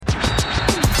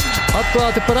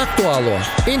Atklāti par aktuālo,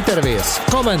 intervijas,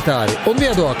 komentāri un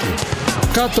viedokļi.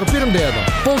 Katru pirmdienu,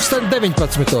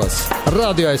 19:00.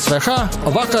 Radio SVH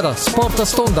vakara sporta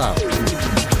stundā.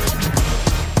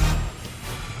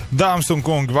 Dāmas un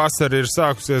kungi, vasara ir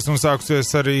sākusies un sākusies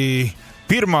arī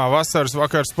pirmā vasaras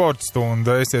vakara sporta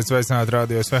stunda. Esiet sveicināti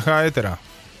Radio SVH ēterā.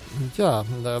 Jā,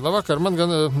 labvakar. Man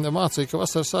gan mācīja, ka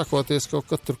vasara sākoties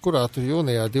kaut kad tur kurā tur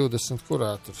jūnijā, 20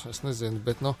 kurā tur, es nezinu,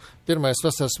 bet, pirmais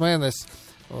vasaras mēnesis.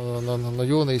 No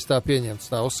jūnijas tā pieņemts,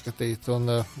 tā uzskatīt. Un,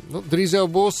 drīz jau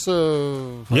būs...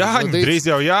 Jāņi, drīz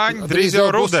jau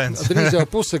rudens. Drīz jau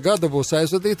puse gada būs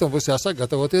aizvadīta un būs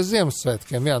jāsagatavoties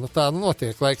Ziemassvētkiem. Jā, tā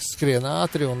notiek, laiks skrien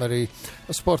ātri un arī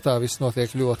sportā viss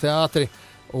notiek ļoti ātri.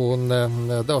 Un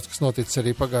daudz kas noticis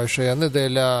arī pagājušajā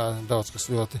nedēļā, daudz kas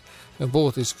ļoti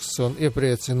būtisks un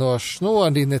iepriecinošs.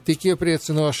 Arī ne tik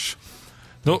iepriecinošs.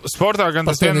 Sportā gan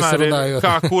tas vienmēr ir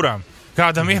kā kuram.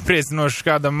 Kādam iepriecinošs,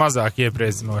 kādam mazāk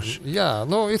iepriecinošs. Jā,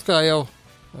 it kā jau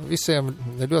visiem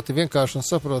ir ļoti vienkārši un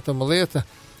saprotama lieta,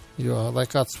 jo, lai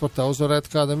kāds sportā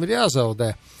uzvarētu, kādam ir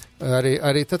jāzaudē.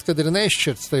 Arī tad, kad ir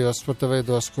neizšķirts tajos sporta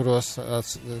veidos, kuros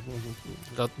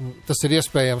tas ir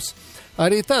iespējams,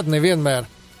 arī tad nevienmēr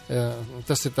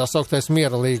tas ir tā sauktais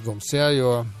miera līgums, jā,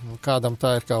 jo kādam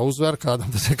tā ir kā uzvara, kādam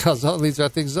tas ir kā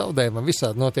līdzvērtīgs zaudējumam,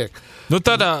 visādi notiek.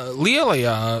 Tādā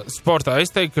lielajā sportā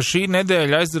es teiktu, ka šī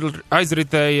nedēļa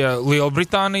aizritēja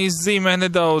Lielbritānijas zīmē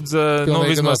nedaudz,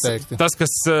 vismaz noteikti. Tas,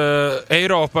 kas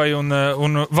Eiropai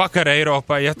un vakar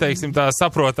Eiropai, ja teiksim tā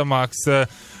saprotamāks,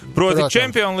 proti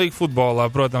Champions League futbolā,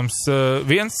 protams,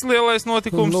 viens lielais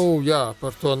notikums. Jā,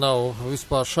 par to nav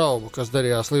vispār šaubu, kas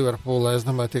darījās Liverpoolē. Es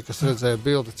domāju, tie, kas redzēja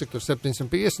bildi, cik tur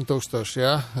 750,000,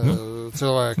 jā,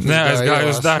 cilvēki.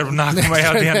 Neaizgāju uz darbu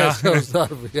nākamajā dienā. Neaizgāju uz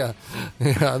darbu, jā.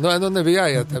 Nebija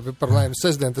jāiet, par laimi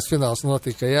sestdien tas fināls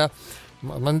notika, jā.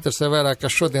 Man interesē vairāk,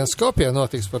 kas šodien Skopjē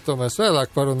notiks, par to mēs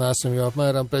vēlāk parunāsim, jo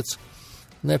apmēram pēc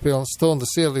nepilnas stundas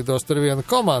ielidos tur viena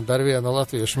komanda ar vienu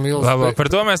latviešu milzu. Labi, par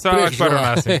to mēs vēlāk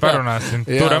parunāsim.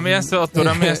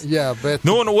 Turamies. Jā, bet...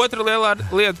 Un otra lielā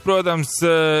lieta, protams,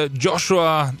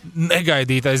 Joshua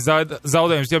negaidītais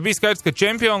zaudējums. Jo bija skaidrs, ka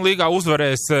Champions Līgā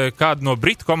uzvarēs kādu no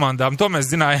Britu komandām. To mēs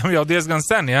zinājām jau diezgan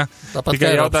sen, jā. Tāpat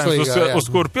tikai jautājums,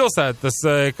 uz kuru pilsētu tas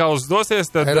kauss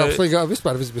dosies. Tad Eiropas Līgā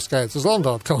vispār viss bija skaidrs. Uz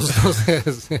Londonu kauss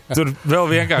dosies. Tur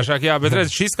vēl vienkāršāk, jā, bet redz,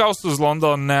 šis kauss uz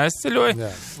Londonu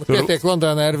neaizceļoja. Pietiek Londonā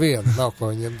ar vienu, nav ko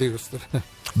viņiem divas tur.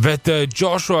 Bet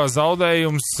Joshua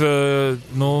zaudējums,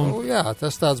 jā,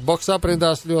 tas tāds boks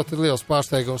aprindās ļoti liels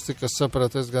pārsteigums, cik es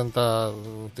sapratu, es gan tā,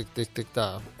 tik tā,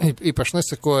 īpaši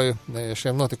nesekoju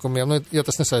šiem notikumiem, ja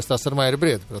tas nesaistās ar Mairi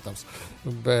Briedi, protams.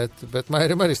 Bet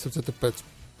Mairim arī pēc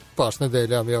pāris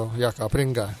nedēļām jau jākāp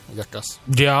ringā, ja kas.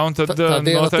 Jā, un tad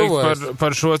noteikti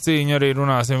par šo cīņu arī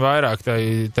runāsim vairāk,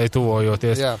 tai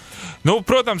tuvojoties. Jā.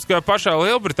 Protams, ka pašā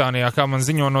Lielbritānijā, kā man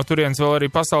ziņo no turienes, vēl arī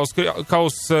pasaules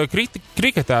kausa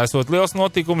kriketā esot liels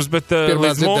notikums, bet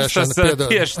līdz mums tas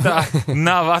tieši tā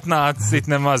nav atnācis it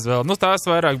nemaz vēl. Tās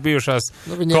vairāk bijušās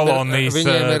kolonijas tur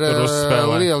uzspēlē.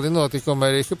 Viņiem ir lieli notikumi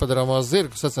arī hipodromos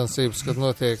zirgu sacensības, kad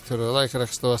notiek tur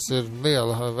laikrakstos ir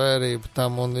liela vērība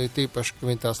tam un tīpaši,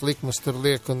 ka viņi tās likmes tur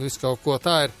liek un visu kaut ko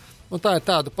tā ir. Tā ir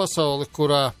tāda pasaule,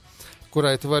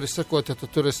 kurai tu vari sakot, ja tu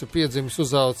tur esi piedzimis,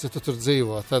 uzaucis, ja tu tur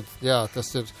dzīvo. Tad, jā,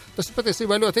 tas ir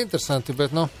patiesībā ļoti interesanti,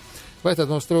 bet, vai tad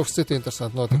mums trūkst citu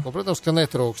interesantu notikumu? Protams, ka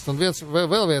netrūkst. Un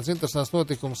vēl viens interesants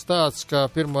notikums tāds, ka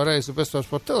pirmo reizi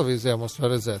bezspēlsporta televīzijā mums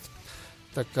var redzēt.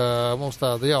 Tā kā mums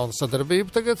tāda jauna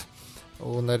sadarbība tagad.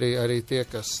 Un arī tie,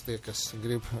 kas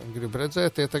grib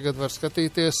redzēt, tie tagad var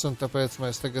skatīties, un tāpēc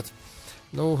mēs tagad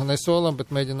nesolam, bet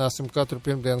mēģināsim katru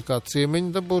pirmdienu kādu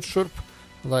ciemiņu dabūt šurp,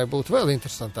 lai būtu vēl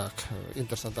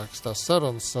interesantākas tās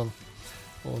sarunas un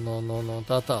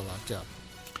tā tālāk, jā.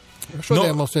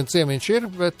 Šodien mums viens ciemiņš ir,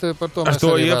 bet par to mēs ar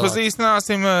to arī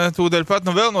iepazīstināsim tūdaļ pat.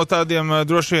 Vēl no tādiem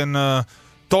droši vien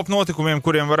top notikumiem,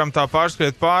 kuriem varam tā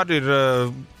pārskriet pāri,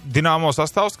 ir Dinamo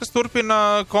sastāvs, kas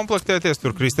turpina komplektēties.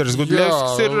 Tur Kristers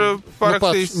Gudļevskis ir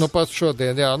parakstījis. Pat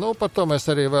šodien, jā. Par to mēs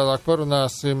arī vēlāk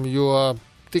parunāsim, jo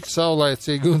tik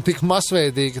saulaicīgi un tik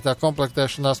masveidīgi tā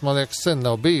komplektēšanās, man liekas, sen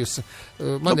nav bijusi.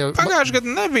 Pagājuši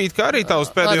gadu nebija, ka arī tā uz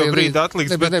pēdējo brīdi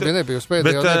atliks. Nebija uz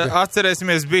pēdējo. Bet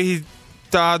atcerēsimies, bija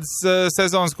tādas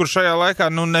sezonas, kur šajā laikā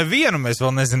nevienu mēs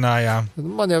vēl nezinājām.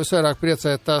 Man jau visvairāk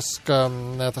priecē tas, ka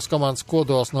tas komandas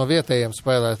kodols no vietējiem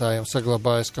spēlētājiem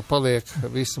saglabājas, ka paliek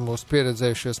visi mūsu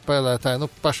pieredzējušie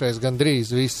spēlētāji, pašais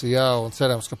gandrīz visi, jā, un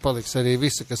cerams, ka paliks arī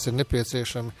visi, kas ir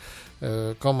nepieciešami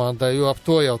komandai, jo ap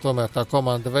to jau tomēr tā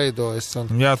komanda veidojas.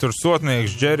 Jā, tur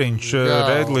Sotnieks, Džeriņš,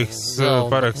 Redliks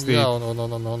parakstīja. Jā,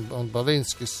 un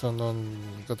Balinskis, un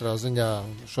katrā ziņā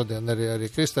šodien arī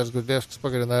Kristers Gudļevskis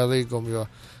pagarināja līgumu, jo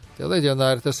Ja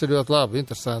leģionāri tas ir ļoti labi,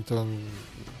 interesanti un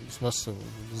vismaz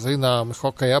zināmi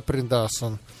hokeja aprindās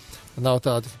un nav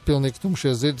tādi pilnīgi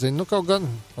tumšie zirdziņi. Nu, kaut gan,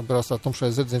 atbrauc tā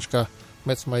tumšais zirdziņš kā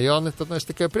Mets Majoni, tad mēs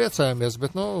tikai priecājamies,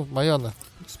 bet, Majona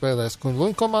spēlēs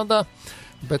Kuņluņu komandā,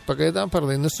 bet pagaidām par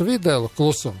Linusu Videlu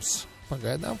klusums.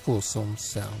 Pagaidām klusums,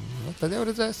 jā. Nu, tad jau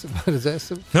redzēsim.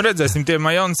 Nu, redzēsim, tie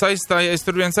Majonas aizstājies,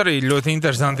 tur viens arī ļoti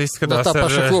interesanti izskatās. No tā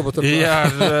paša kluba tur. Jā,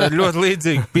 ar ļoti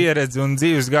līdzīgu pieredzi un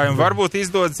dzīves gājumu. Varbūt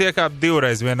izdodas iekāpt 2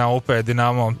 reizes vienā upē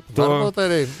Dinamo. To varbūt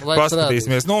arī.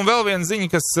 Paskatīsimies. Nu, un vēl viena ziņa,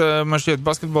 kas man šķiet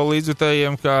basketbola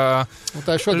līdzjutējiem, ka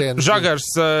Žagars,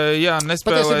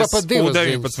 nespēlēs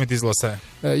U19 izlasē.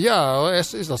 Jā,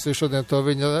 es izlasīju šodien to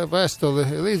viņa vēstuli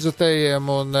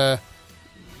līdzjutējiem un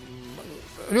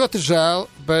ļoti žēl,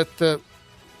 bet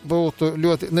būtu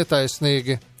ļoti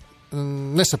netaisnīgi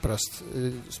nesaprast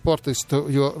sportistu,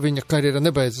 jo viņa karjera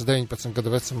nebeidzas 19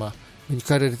 gadu vecumā. Viņa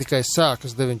karjera tikai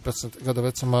sākas 19 gadu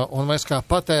vecumā, un mēs kā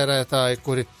patērētāji,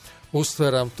 kuri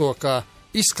uztveram to kā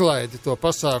izklaidi to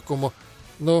pasākumu,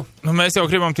 mēs jau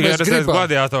gribam tikai redzēt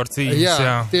gladiātoru cīņas.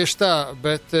 Jā, tieši tā,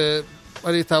 bet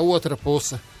arī tā otra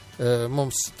puse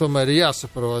mums tomēr ir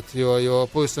jāsaprot, jo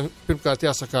puisim pirmkārt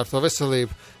jāsakārto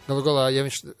veselību. Galu galā, ja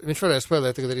viņš varēja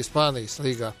spēlēt tagad arī Spānijas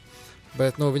līgā,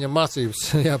 bet viņam mācības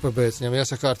jāpabeidz, viņam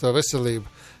jāsakārto veselību.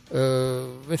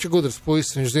 Viņš ir gudrs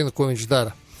puisis, viņš zina, ko viņš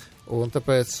dara. Un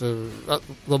tāpēc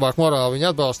labāk morāli viņu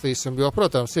atbalstīsim, jo,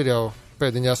 protams, ir jau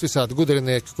pēdiņās visādi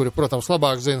gudrinieki, kuri, protams,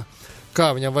 labāk zina, kā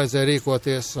viņam vajadzēja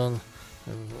rīkoties un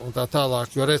tā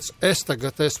tālāk. Jo redz, es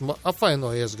tagad esmu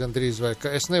apvainojies gandrīz vai, ka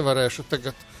es nevarēšu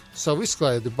tagad savu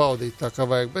izklaidi baudīt tā, kā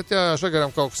vajag. Bet jā,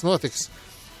 Žagaram kaut kas notiks.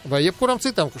 Vai jebkuram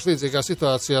citam, kurš līdzīgā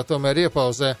situācijā tomēr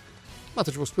iepauzē, man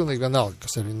taču būs pilnīgi vienalga,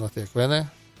 kas ar viņu notiek, vai ne?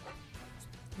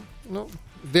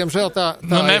 Diemžēl tā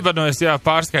nebanojas,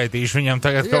 pārskaitīšu viņam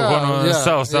tagad kaut ko no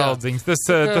savas aldziņas.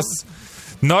 Tas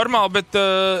normāli, bet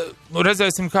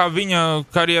redzēsim, kā viņa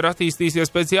karjera attīstīsies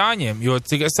pēc Jāņiem, jo,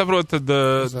 cik es saprotu, tad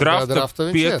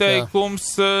drafta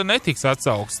pieteikums netiks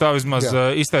atsaukts. Tā vismaz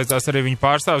izteicās arī viņa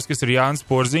pārstāvis, kas ir Jānis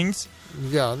Porziņš.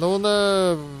 Jā, un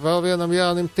vēl vienam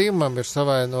Jānim Timam ir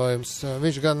savainojums.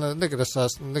 Viņš gan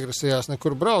negrasījās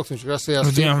nekur braukt, viņš grasījās...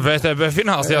 Viņam VTB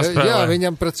fināls jāspēlē. Jā,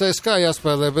 viņam pret CSKA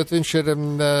jāspēlē, bet viņš ir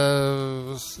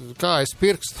kājas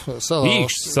pirkstu salauzis.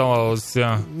 Īkšķis salauzis,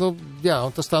 jā. Jā,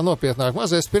 un tas tā nopietnāk.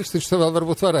 Mazais pirkstiņš te vēl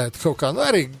varbūt varētu kaut kā,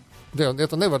 arī, ja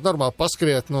tu nevar normāli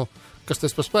paskriet, kas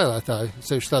tas par spēlētāju,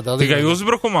 sevišķi tādā līmenī. Tikai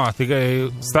uzbrukumā, tikai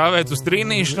stāvēt uz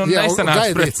trīnīšu un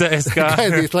nesanāks pret CSKA.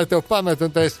 Gaidīt, lai tev pamet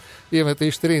un teiks,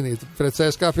 iemetīšu trīnīti. Pret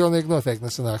CSKA pilnīgi noteikti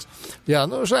nesanāks. Jā,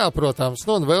 žēl, protams.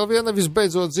 Un vēl viena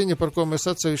visbeidzot ziņa, par ko mēs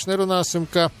atsevišķi nerunāsim,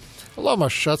 ka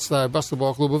Lomašs atstāja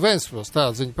basketbola klubu Ventspils.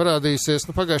 Tāda ziņa parādīsies.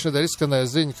 Pagājušajā nedēļā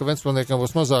izskanēja ziņa, ka Ventspilniekam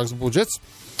būs mazāks budžets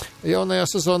jaunajā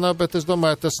sezonā, bet es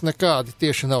domāju, tas nekādi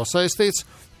tieši nav saistīts.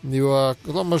 Jo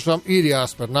Lomašam ir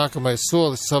jāspēr nākamais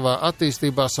solis savā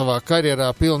attīstībā, savā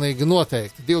karjerā pilnīgi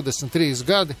noteikti. 23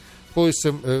 gadi,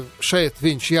 puisim šeit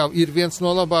viņš jau ir viens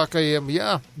no labākajiem.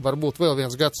 Jā, varbūt vēl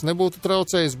viens gads nebūtu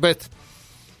traucējis, bet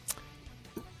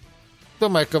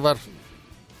domāju, ka var.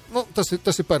 Tas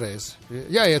ir pareizi.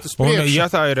 Jāiet uz priekšu. Un ja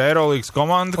tā ir Eirolīgas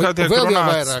komanda, kā tiek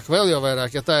runāts? Vēl jau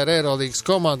vairāk, ja tā ir Eirolīgas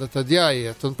komanda, tad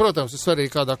jāiet. Un, protams, ir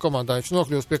svarīgi, kādā komandā viņš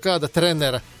nokļūst pie kāda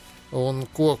trenera. Un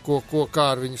kā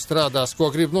ar viņu strādās,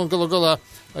 ko grib. Galu galā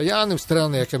Jānim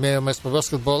Strelniekam, ja mēs par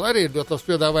basketbolu arī ir ļoti labs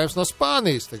piedāvājums no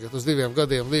Spānijas, tagad uz 2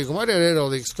 gadiem līguma arī ar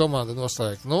Eirolīgas komanda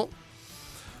noslēgt.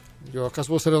 Jo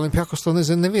kas būs ar Olimpiakos, to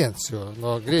nezinu neviens.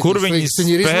 No kur viņi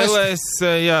spēlēs?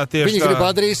 Jā, tieši viņi grib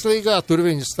Adrijas līgā, tur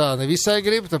viņus tā nevisai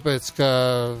grib, tāpēc, ka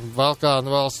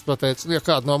Balkānu valsts pateica, ja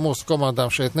kāda no mūsu komandām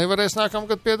šeit nevarēs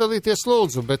nākamgad piedalīties,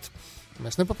 lūdzu, bet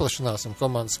mēs nepaplašināsim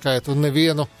komandu skaitu un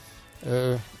nevienu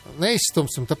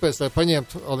neizstumsim, tāpēc, lai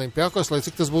paņemtu Olimpiakos, lai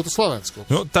cik tas būtu slavens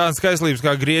klubs. Tādas skaistlības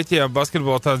kā Grieķijā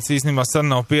basketbolā tādas īstenībā sen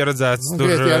nav pieredzētas.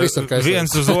 Tur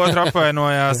viens uz otru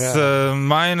apvainojās,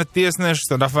 maina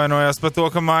tiesnešus, tad apvainojās par to,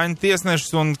 ka maina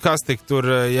tiesnešus un kas tik tur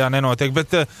nenotiek.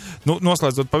 Bet,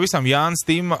 noslēdzot pavisam, Jānis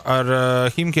Tima ar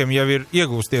Himkiem jau ir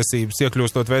iegūst tiesības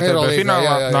iekļūstot VTB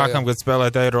finālā, nākamgad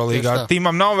spēlēt Eirolīgā.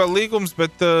 Timam nav vēl līgums,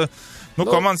 bet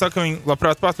komanda saka, ka viņi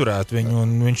labprāt paturētu viņu,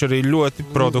 un viņš arī ļoti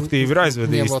produktīvi ir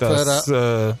aizvedījis tās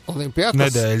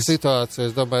nedēļas. Situācija,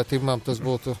 es domāju, Timam tas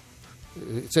būtu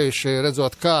ceļši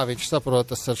redzot, kā viņš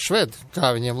saprotas ar Švedu,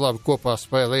 kā viņiem labi kopā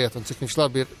spēlēt, un cik viņš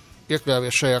labi ir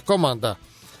iekļāvies šajā komandā.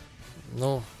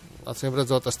 Acīm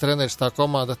redzot, tas treneris, tā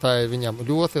komanda, tā ir viņam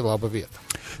ļoti laba vieta.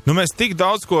 Mēs tik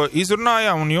daudz ko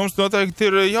izrunājām, un jums noteikti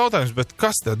ir jautājums, bet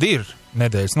kas tad ir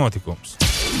nedēļas notikums?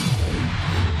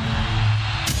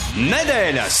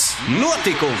 Nedēļas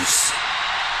notikums.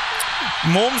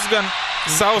 Mums gan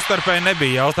savstarpēji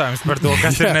nebija jautājums par to,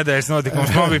 kas ir nedēļas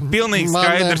notikums. Man bija pilnīgi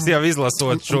skaidrs jau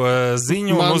izlasot šo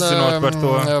ziņu un uzzinot par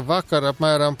to. Vakar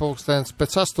apmēram pulkstens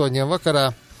pēc 8 vakarā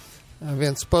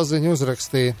viens paziņu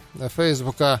uzrakstīja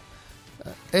Facebookā.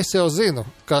 Es jau zinu,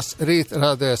 kas rīt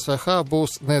Rādio SVH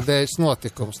būs nedēļas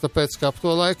notikums, tāpēc, ka ap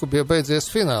to laiku bija beidzies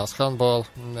fināls handbola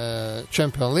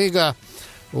Čempionu līgā,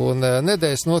 un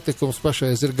nedēļas notikums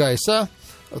pašreiz ir gaisā,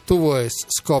 tuvojas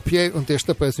Skopjei, un tieši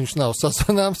tāpēc viņš nav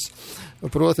sazvanāms,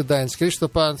 proti Dainis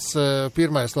Kristopāns,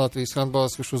 pirmais Latvijas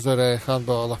handbols, kurš uzvarēja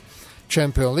handbola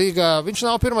Čempionu līgā. Viņš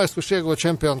nav pirmais, kurš ieguva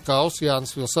čempionu kausu,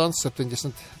 Jānis Vilsons,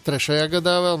 73.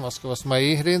 gadā vēl Maskavas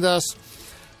Maī rindās.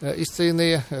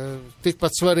 Izcīnīja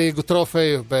tikpat svarīgu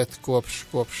trofeju, bet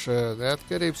kopš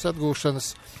neatkarības atgūšanas.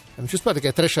 Viņš vispār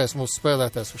tikai 3. mūsu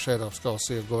spēlētājs, kurš Eiropas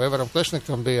kausu ieguva. Evaram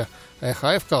Klešnikam bija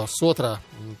EHF kausa 2.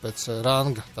 pēc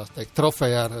ranga, tā teikt,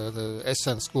 trofeja ar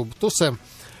Esenas klubu Tusem.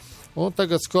 Un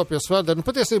tagad Skopjas Vardar. Nu,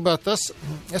 patiesībā tas,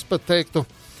 es pat teiktu,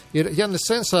 ir, ja ne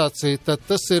sensācija, tad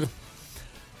tas ir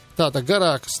tāda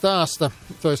garāka stāsta.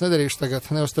 To es nedarīšu tagad,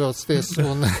 neuztraucties.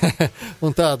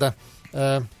 Un tāda...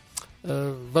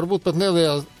 varbūt pat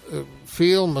neliela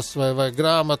filmas vai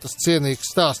grāmatas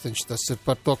cienīgs stāstiņš. Tas ir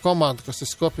par to komandu, kas ir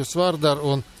Skopjas Vardar,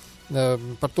 un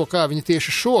par to, kā viņi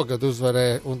tieši šogad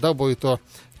uzvarēja un dabūja to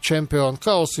čempionu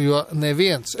kausu, jo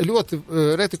neviens ļoti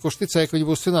reti, kurš ticēja, ka viņi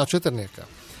būs fināla četrniekā.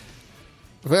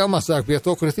 Vēl mazāk bija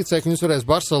to, kuri ticēja, ka viņi uzvarēs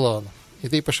Barcelonu.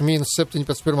 Ir īpaši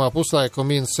 -17 pirmā puslaika un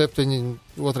 -7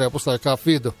 otrajā puslaikā ap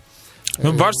vidu.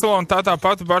 Nu, Barcelona, tā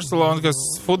pati Barcelona, kas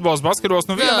futbols, basketbols,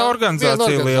 nu viena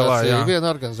organizācija lielā, jā. Viena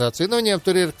organizācija. Nu, viņiem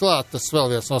tur ir klāt tas vēl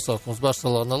viens nosaukums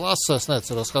Barcelona Lasa, es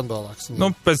neatceros handbolāks.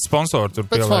 Nu, pēc sponsoru tur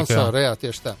pieliek, jā. Pēc sponsoru, jā,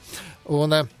 tieši tā.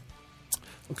 Un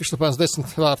Kristopāns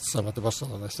 10 vārtus samata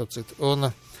Barcelonai, starp citu.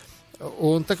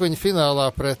 Un tā, ka viņi finālā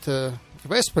pret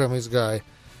Vespremu izgāja,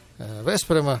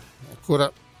 Vesprema,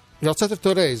 kura jau 4.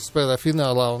 reizi spēlē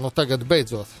finālā, un nu tagad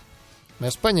beidzot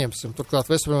mēs paņemsim. Turklāt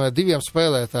Vespremē 2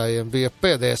 spēlētājiem bija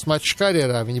pēdējais mačs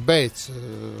karjerā. Viņi beidz,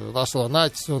 Laslo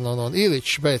Naķis un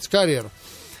Iličs beidz karjeru.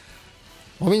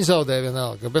 Un viņi zaudēja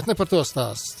vienalga. Bet ne par to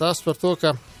stāsts. Stāsts par to,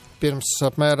 ka pirms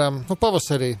apmēram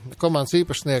pavasarī komandas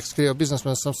īpašnieks, Krievu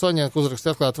biznesmenis Samsoņenko,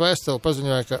 uzrakstīja atklātu vēstuli,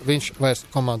 paziņoja, ka viņš vairs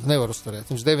komandu nevar uzturēt.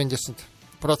 Viņš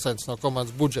 90% no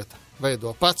komandas budžeta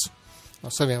veido pats, no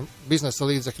saviem biznesa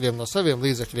līdzekļiem, no saviem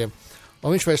līdzekļiem. Un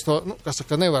viņš vairs to,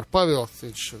 nevar pavilkt.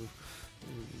 Viņš,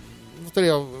 tur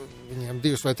jau viņiem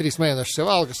 2 vai 3 mēnešus jau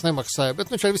algas nemaksāja, bet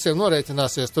viņš ar visiem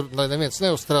norēķināsies, tur, lai neviens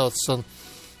neuztrauc un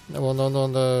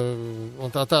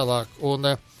tā tālāk. Un,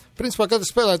 principā,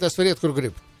 katrs spēlētājs var iet, kur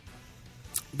grib.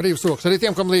 Brīvs rokas, arī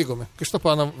tiem, kam līgumi.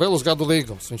 Kristopānam vēl uz gadu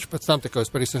līgums, viņš pēc tam tikai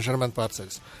uz Paris Saint-Germain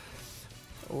pārceļas.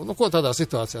 Nu, ko tādā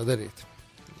situācijā darīt?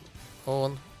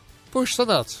 Un puiši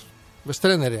sanāca bez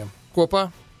treneriem kopā,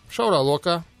 šaurā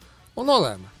lokā un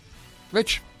nolēma.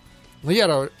 Veči, nu,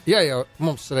 ja jau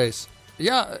mums reiz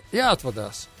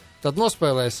jāatvadās, tad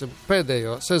nospēlēsim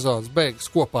pēdējo sezonas beigas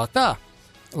kopā tā,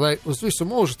 lai uz visu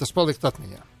mūžu tas palikt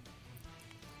atmiņā.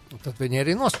 Un tad viņi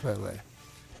arī nospēlēja.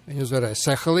 Viņi uzvarēja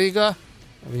Seha līgā,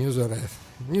 viņi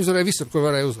uzvarēja visur, kur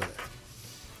varēja uzvarēt.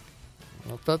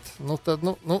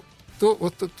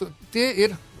 Tie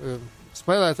ir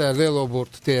spēlētāji ar lielo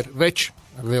burtu, tie ir veči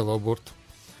ar lielo burtu,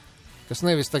 kas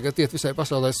nevis tagad iet visai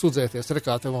pasaulē sudzēties,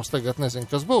 rekā te mums tagad nezinu,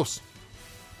 kas būs,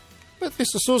 bet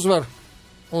visus uzvar.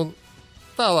 Un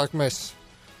tālāk mēs.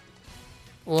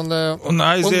 Un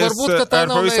aizies varbūt, ar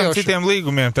pavisam citiem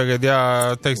līgumiem tagad, jā,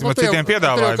 teiksim, ar citiem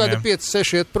piedāvājumiem. Tur jau kādi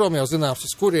 5-6 iet prom jau zināms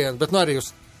uz kurien, bet arī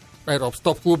uz Eiropas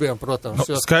top klubiem,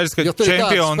 protams. Skaidrs, ka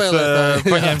čempions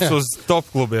paņems uz top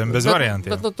klubiem bez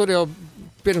variantiem. Bet tur jau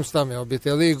pirms tam jau bija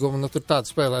tie līgumi, tur tādi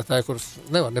spēlētāji, kurus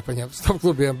nevar nepaņemt uz top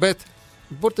klubiem, bet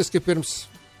burtiski pirms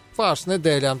pāris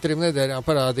nedēļām, 3 nedēļām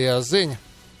parādījās ziņa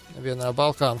vienā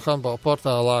Balkānu handbola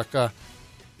portālā, ka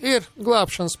ir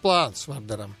glābšanas plāns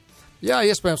Vardaram. Jā,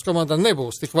 iespējams, komanda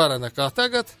nebūs tik varena kā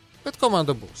tagad, bet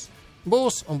komanda būs.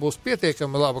 Būs un būs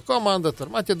pietiekami laba komanda,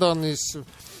 tur Maķedonijas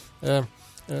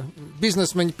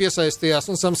biznesmeņi piesaistījās,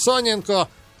 un Samsoņenko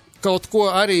kaut ko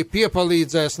arī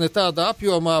piepalīdzēs, ne tādā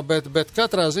apjomā, bet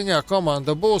katrā ziņā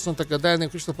komanda būs, un tagad Dainim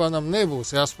Kristopānam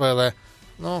nebūs jāspēlē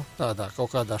tādā kaut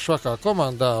kādā švakā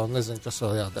komandā, un nezinu, kas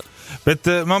vēl jādara. Bet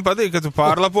man patīk, ka tu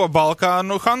pārlapo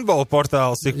Balkānu handbola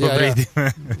portāls ik pa brīdim.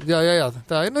 Jā,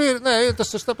 tā ir.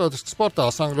 Tas ir starptautisks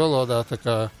portāls angļu valodā, tā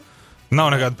kā... Nav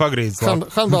nekāda pagrīdes.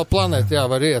 Handbola planēta, jā,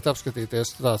 var iet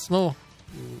apskatīties tāds,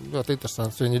 ļoti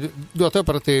interesants. Viņi ir ļoti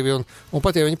operatīvi, un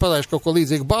pat ja viņi palaiž kaut ko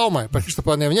līdzīgu Baumai, par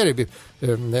Kristopāniem viņi arī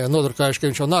bija nodrukājuši, ka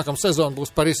viņš jau nākamā sezona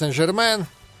būs Paris Saint-Germain.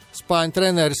 Spāņu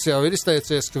treneris jau ir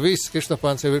izteicies, ka viss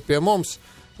Kristopāns jau ir pie mums.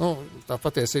 Nu, tā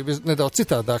patiesība ir nedaudz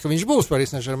citādāk, ka viņš būs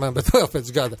Paris Saint-Germain, bet vēl pēc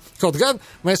gada. Kaut gan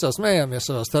mēs jau smējāmies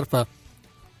savā starpā.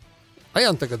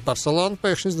 Ajan tagad Barcelona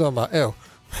pēkšņi izdomā,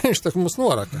 viņš tā mums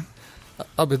noraka.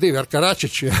 Abi divi ar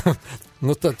Karačiču,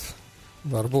 nu tad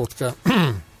varbūt, ka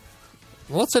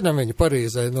noceņam viņu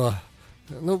Parīzē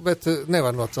bet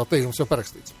nevar nocelt līgums, jau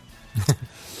parakstīts.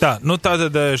 Tā,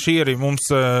 tātad šī arī mums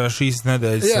šīs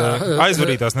nedēļas,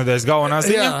 aizvarītās nedēļas galvenā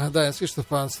ziņa. Jā, Dainis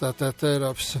Kristofāns, tātad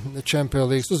Eiropas Champions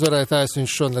League uzvarētājs,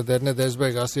 viņš šonedēļ nedēļas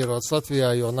beigās ierodas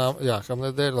Latvijā, jo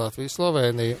kamnedēļ Latvija,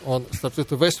 Slovēnija, un starp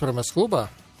citu Vestbrames klubā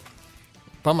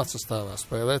pamatsastāvā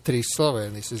spēlē 3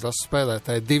 Slovēnijas izlases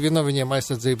spēlētāji, 2 no viņiem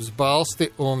aizsardzības balsti,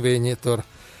 un viņi tur,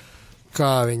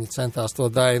 kā viņi centās to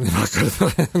Daini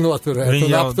vakar noturēt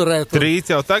un apturēt.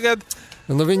 3 jau tagad?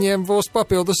 Viņiem būs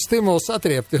papildus stimuls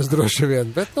atriepties droši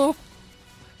vien, bet,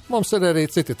 mums ir arī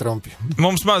citi trumpi.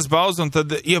 Mums maz pauze, un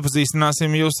tad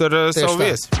iepazīstināsim jūs ar savu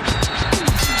viesi.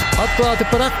 Atklāti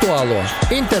par aktuālo,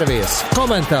 intervijas,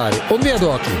 komentāri un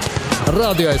viedokļi.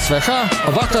 Radio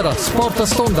SVH vakara sporta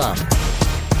stundā.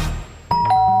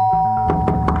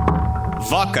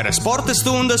 Vakara sporta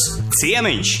stundas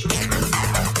ciemiņš.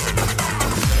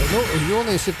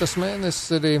 Jūnijas ir tas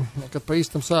mēnesis arī, kad pa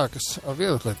īstam sākas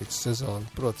vieglatlētikas sezona,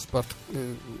 proti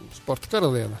sporta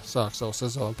karaliene sāk savu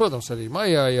sezonu. Protams, arī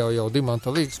maijā jau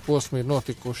Dimanta līgas posmi ir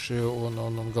notikuši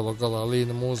un galā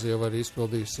Līna Mūzija arī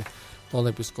izpildījusi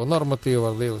olimpisko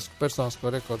normatīvu ar lielisku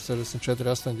personisko rekordu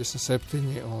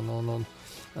 74,87 un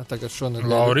tagad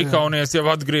šonedēļ. Laura Ikaunies jau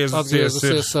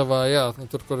atgriezusies savā,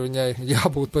 tur, kur viņai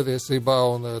jābūt patiesībā,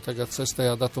 un tagad 6.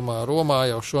 datumā Romā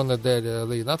jau šonedēļ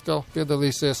Līna atkal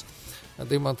piedalīsies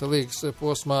Dimanta līgas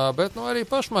posmā, bet arī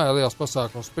pašmājā liels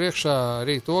pasākums priekšā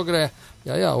rīt Ogrē,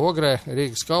 Ogrē,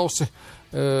 Rīgas kausi,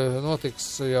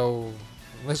 notiks jau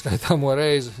neskaitāmo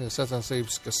reizi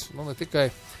sacensības, kas ne tikai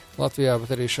Latvijā,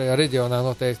 bet arī šajā reģionā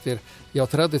noteikti ir jau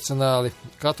tradicionāli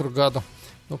katru gadu.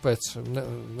 Pēc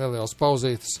nelielas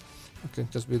pauzītes,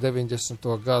 kas bija 90.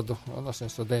 gadu un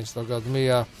 90. gadu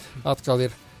mijā, atkal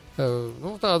ir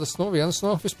tādas, vienas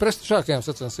no visprestižākajām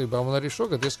sacensībām, un arī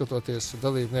šogad, ieskatoties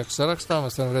dalībnieku sarakstā,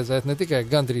 mēs varam redzēt ne tikai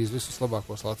gandrīz visus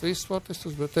labākos Latvijas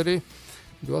sportistus, bet arī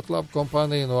ļoti labu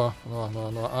kompāniju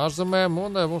no ārzemēm,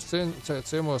 un mums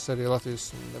ciemos arī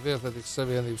Latvijas Vieglatlētikas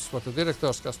savienības sporta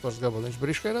direktors Kaspars Gabaliņš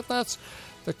Briška ir atnācis,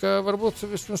 tā kā varbūt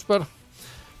vispirms par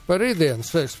rītdienu,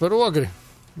 sveiks par Ogri.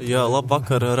 Jā,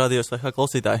 labvakar, Radio SVH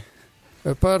klausītāji.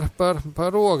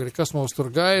 Par Ogri, kas mūs tur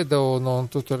gaida, un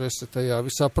tu tur esi tajā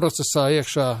visā procesā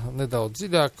iekšā nedaudz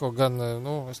dziļāk, ko gan,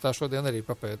 es tā šodien arī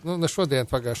papētīju. Ne šodien,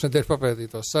 pagājušajā nedēļā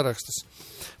papētīju tos sarakstus.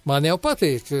 Man jau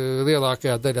patīk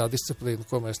lielākajā daļā disciplīnu,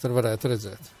 ko mēs tur varētu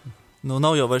redzēt.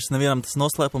 Nav jau vairs nevienam tas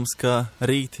noslēpums, ka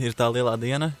rīt ir tā lielā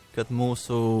diena, kad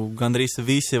mūsu gandrīz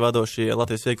visi vadošie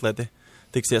Latvijas vieglatlēti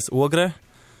tiksies Ogrē.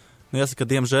 Jāsaka,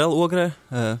 diemžēl Ogrē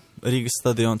Rīgas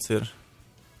stadions ir,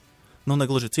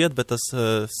 negluži ciet, bet tas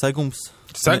segums...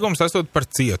 Segums esot par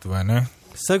cietu, vai ne?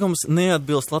 Segums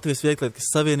neatbilst Latvijas Vieglatlētikas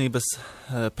savienības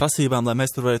prasībām, lai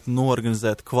mēs tur varētu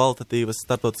noorganizēt kvalitatīvas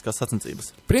starptautiskās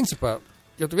sacensības. Principā,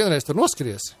 ja tu vienreiz tur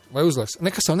noskries vai uzliks,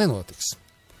 nekas jau nenotiks.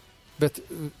 Bet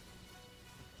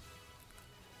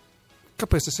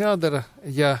kāpēc tas jādara,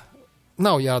 ja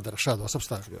nav jādara šādos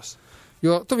apstākļos?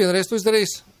 Jo tu vienreiz to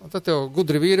izdarīsi, un tad tev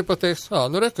gudri vīri pateiks,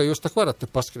 ka jūs tā varat te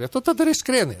paskriet, tad arī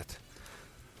skrieniet.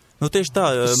 Tieši tā.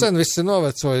 Sen viss ir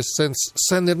novecojis,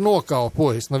 sen ir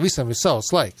nokalpojis, visam ir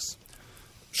savs laiks.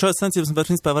 Šādas sacensības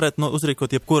principā varētu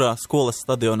uzrīkot jebkurā skolas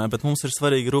stadionā, bet mums ir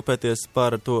svarīgi rūpēties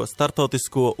par to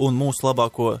startautisko un mūsu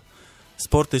labāko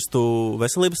sportistu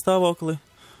veselības stāvokli,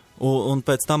 un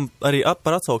pēc tam arī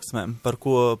par atsauksmēm, par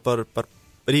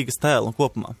Rīgas tēlu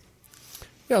kopumā.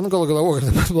 Jā, galu galā Ogra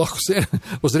blakus ir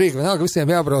uz Rīgu, vienalga visiem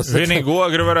jābrauc. Vienīgi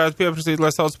Ogra varētu pieprasīt, lai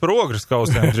sauc par Ogras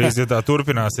kausiem drīz, ja tā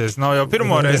turpināsies. Nav jau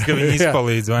pirmo reizi, ka viņi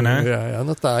izpalīdz, vai ne? Jā,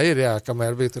 tā ir,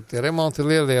 kamēr bija tur tie remonti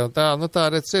lielie un tā,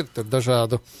 redz ir tur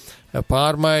dažādu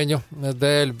pārmaiņu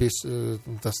dēļ,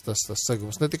 bija tas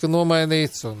segums netika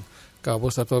nomainīts, un kā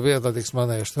būs ar to vieglatlētikas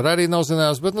manēžu, tur arī nav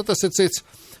zināms, bet tas ir cits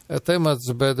temats,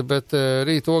 bet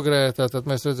rīt Ogrē, tātad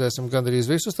mēs redzēsim gandrīz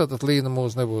visus, tātad Līna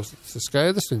mūs nebūs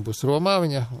skaidrs, viņa būs Romā,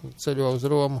 viņa ceļo uz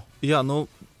Romu. Jā,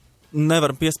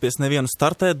 nevaram piespiest nevienu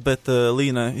startēt, bet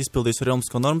Līna izpildīs arī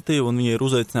olimpisko normatīvu, un viņa ir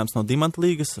uzaicinājums no Dimanta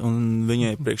līgas, un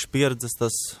viņai priekš pieredzes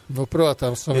tas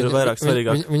protams, ir vairāk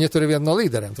svarīgāk. Viņa tur ir viena no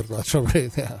līderiem turklāt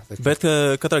šobrīd, jā. Bet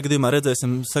katrā gadījumā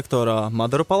redzēsim sektorā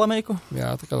Madaru Palameiku.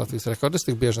 Jā, tā kā Latvijas rekordis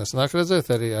tik bieži nesanāk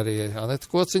redzēt, arī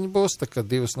Aneta Kociņa būs, tā kā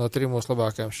 2 no 3 mūsu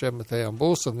labākajām šiem metējām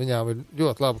būs, un viņām ir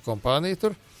ļoti laba kompānija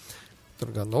tur. tur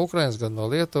gan no Ukrainas, gan no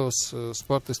Lietuvas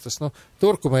sportistas.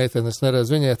 Turku meitenes nereiz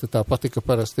viņai tā patika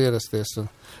parasti ierasties un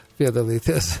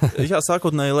piedalīties. Jā,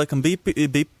 sākotnēji laikam bija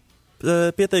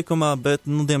pieteikumā, bet,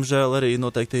 diemžēl arī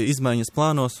noteikti izmaiņas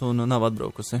plānos un nav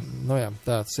atbraukusi. Jā,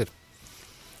 tā tas ir.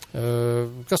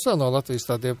 Kas vēl no Latvijas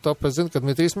tādiem top? Es zinu, ka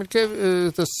Dmitrijs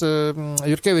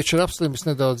Jurkevičs ir apslimis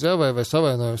nedaudz, vai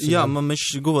savainojums? Jā,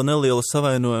 viņš guva nelielu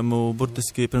savainojumu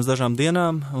burtiski pirms dažām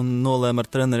dienām un nolēma ar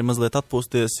treneri mazliet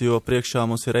atpūsties, jo priekšā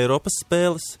mums ir Eiropas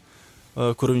spēles,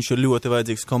 kur viņš ir ļoti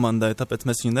vajadzīgs komandai, tāpēc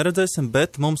mēs viņu neredzēsim,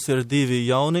 bet mums ir 2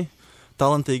 jauni,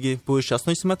 talantīgi puiši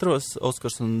 8 metros,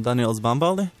 Oskars un Daniels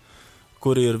Bambaldi,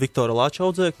 kuri ir Viktora Lāča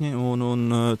audzēkņi, un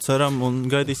ceram un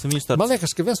gaidīsim viņu starts. Man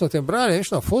liekas, ka viens no tiem brāļiem,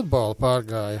 viņš no futbola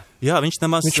pārgāja. Jā, viņš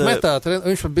nemaz...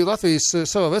 Viņš bija Latvijas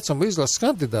savā vecuma izlases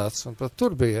kandidāts, un pat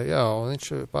tur bija, jā, un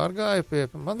viņš pārgāja pie...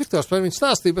 Man Viktors par viņu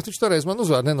stāstīja, bet viņš toreiz man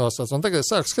uzvārdu nenosauc, un tagad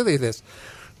sāk skatīties.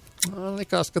 Man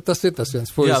likās, ka tas ir tas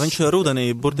viens puisis. Jā, viņš rudenī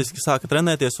burtiski sāka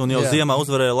trenēties, un jau ziemā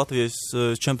uzvarēja Latvijas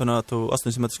čempionātu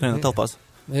 800 metru skrējiena telpās.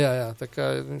 Jā, tā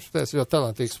kā viņš teica ļoti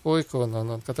talantīgs puika,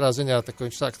 un katrā ziņā, tā, kad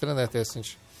viņš sāk trenēties, viņš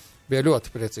bija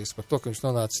ļoti priecīgs par to, ka viņš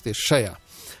nonācis tieši šajā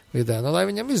vidē. Lai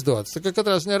viņam izdodas. Tā kā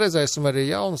katrā ziņā redzēsim arī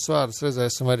jaunus vārdus,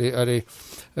 redzēsim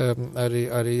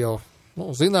arī jau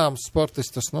zināmus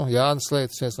sportistus, Jānis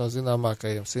Leitis, viens no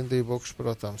zināmākajiem, Sindija Bukša,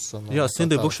 protams. Jā,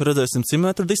 Sindija Bukša redzēsim 100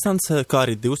 metru distancē, kā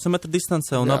arī 200 metru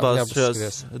distancē, un abās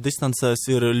šajās distancēs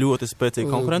ir ļoti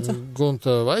spēcīga konkurence.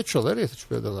 Gunta Vaičola arī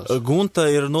taču piedalās. Gunta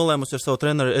ir nolēmusi ar savu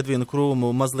treneru Edvinu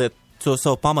Krūmu mazliet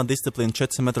savu pamatdisciplīnu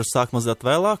 400 metrus sāk mazliet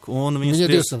vēlāk, un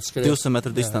viņas 200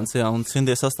 metru distance, jā, un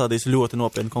Sindija sastādīs ļoti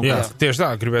nopietnu konkurenci. Jā, tieši tā,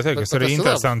 gribēju teikt, kas arī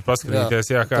interesanti paskatīties,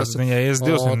 kāds viņai ies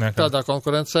 200. Tādā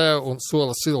konkurencē un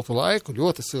sola siltu laiku,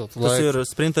 ļoti siltu laiku. Tas ir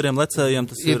sprinteriem, lecējiem,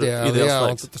 tas ir ideāls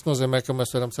laiks. Tas nozīmē, ka mēs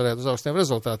varam cerēt uz augstiem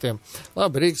rezultātiem.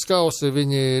 Labi, Rīgas kausi,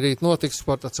 viņi rīt notiks,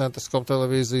 Sporta centrs.com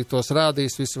televīzija tos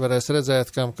rādīs, visi varēs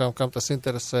redzēt, kam tas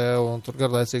interesē, un tur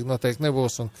garlaicīgi noteikti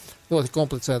nebūs, un ļoti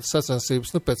komplicētas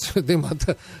sacensības, pēc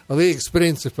Dimanta līgas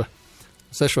principa.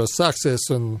 6 sāksies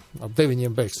un ap 9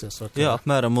 beigsies. Jā,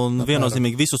 apmēram, un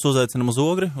viennozīmīgi visus uzaicinam uz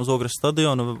Ogres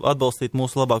stadionu atbalstīt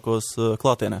mūsu labākos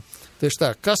klātienē. Tieši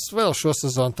tā. Kas vēl šo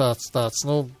sezonu tāds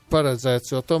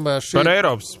paredzēts, jo tomēr Par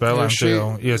Eiropas spēlēm jau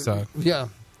iesāk.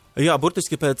 Jā,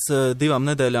 burtiski pēc 2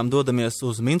 nedēļām dodamies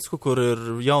uz Minsku, kur ir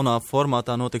jaunā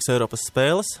formātā notiks Eiropas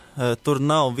spēles. Tur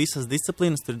nav visas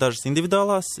disciplīnas, tur ir dažas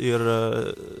individuālās, ir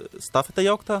stafete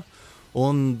jauktā,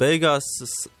 un beigās,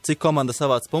 cik komanda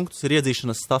savāc punktus, ir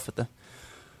iedzīšanas stafete.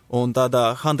 Un tādā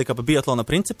handikapa biatlona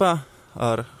principā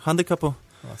ar handikapu,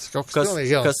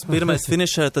 kas pirmais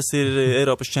finišē, tas ir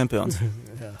Eiropas čempions.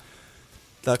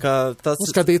 Tā kā tas...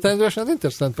 Skatītājiem droši vien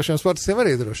interesanti, par šiem sportistiem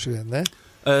arī droši vien, ne?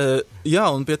 Jā,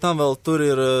 un pie tam vēl tur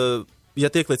ir, ja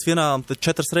tiek līdz finālam, tad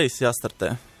 4 reizes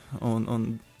jāstartē,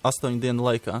 un 8 dienu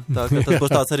laikā. Tā ka tas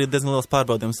būs tāds arī diezgan liels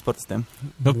pārbaudījums sportistiem.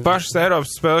 Pašas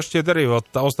Eiropas spēles šķiet arī vēl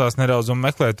taustās nedaudz un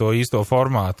meklē to īsto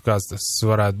formātu, kāds tas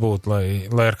varētu būt,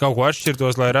 lai ar kaut ko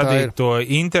atšķirtos, lai radītu to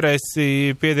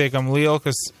interesi pietiekami lielu,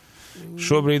 kas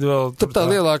šobrīd vēl... Tur tā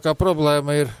lielākā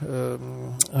problēma ir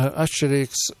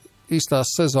atšķirīgs īstās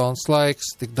sezonas laiks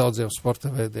tik daudziem sporta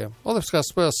veidiem.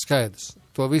 Olimpiskās spēles skaidrs.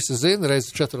 To visi zina,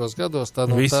 reizi 4 gados. Tā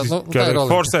ir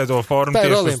forsēto formu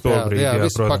tieši uz to brīdi. Jā,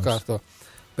 visi pakārto.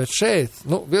 Bet šeit,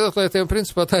 vieglatlētiem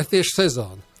principā tā ir tieši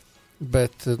sezona.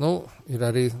 Bet, ir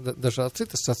arī dažādi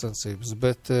citas sacensības.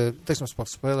 Bet, teiksim,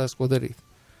 sporta spēlēs, ko darīt?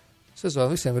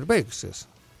 Sezona visiem ir beigusies.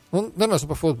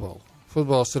 Nerunāsim par futbolu.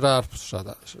 Futbols ir ārpus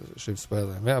šīm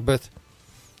spēlēm, jā, bet,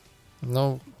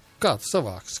 kā tu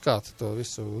savāks, kā tu to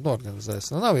visu norganizēs?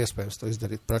 Nav iespējams to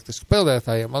izdarīt praktiski.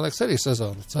 Peldētājiem, man liekas, arī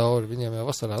sezona cauri. Viņiem jau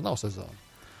vasarā nav sezona.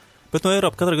 Bet no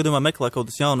Eiropa katrā gadījumā meklē kaut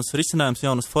kādus jaunus risinājumus,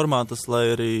 jaunus formātus,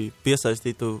 lai arī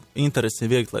piesaistītu interesi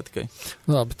vieglatlētikai.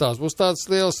 Bet tās būs tādas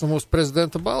lielas mūsu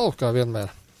prezidenta balva, kā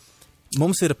vienmēr.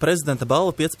 Mums ir prezidenta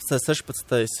balva 15.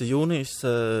 16. jūnijas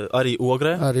arī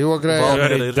Ogrē.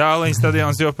 Arī Dāliņa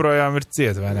stadions joprojām ir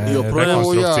ciet, vai ne? Joprojām.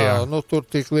 Jā, tur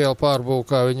tik liela pārbūve,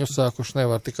 kā viņi uzsākuši,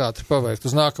 nevar tik ātri paveikt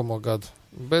uz nākamo gadu.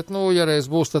 Bet, ja reiz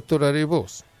būs, tad tur arī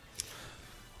būs.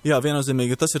 Jā,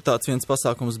 viennozīmīgi tas ir tāds viens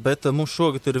pasākums, bet mums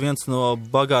šogad ir viens no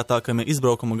bagātākajiem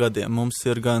izbraukuma gadiem. Mums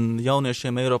ir gan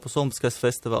jauniešiem Eiropas Olimpiskais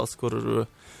festivāls, kur,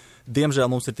 diemžēl,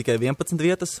 mums ir tikai 11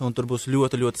 vietas, un tur būs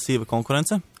ļoti, ļoti sīva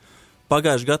konkurence.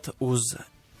 Pagājuši gadu uz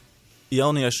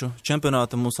jauniešu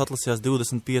čempionātu mums atlasījās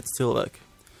 25 cilvēki.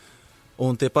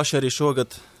 Un tie paši arī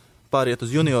šogad pāriet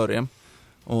uz junioriem.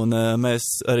 Un mēs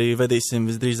arī vedīsim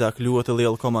visdrīzāk ļoti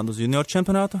lielu komandu uz junioru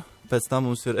čempionātu. Pēc tam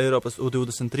mums ir Eiropas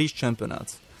U23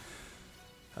 čempionāts.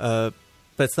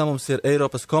 Pēc tam mums ir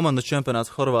Eiropas komandu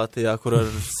čempionāts Horvātijā, kur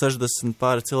ar 60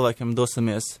 pāri cilvēkiem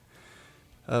dosimies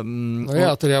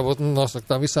Tur jābūt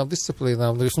nosaktām visām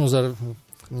disciplīnām. Vismaz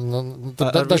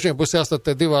dažiem būs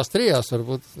jāstartē 2-3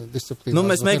 varbūt disciplīnās.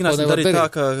 Mēs mēģināsim darīt tā,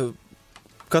 ka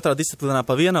katrā disciplīnā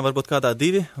pa vienam, varbūt kādā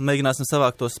 2, un mēģināsim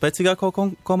savākt to spēcīgāko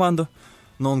komandu.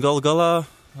 Un galu galā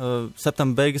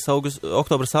septembra beigas,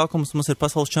 oktobra sākums mums ir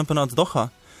pasaules čempionāts Dohā,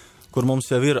 kur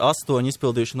mums jau ir 8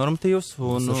 izpildījuši normatīvus.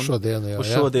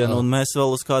 Un mēs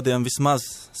vēl uz kādiem vismaz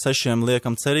 6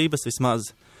 liekam cerības,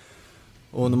 vismaz.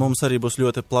 Un mums arī būs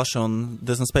ļoti plaša un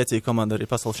diezgan spēcīga komanda arī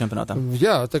pasaules čempionātā.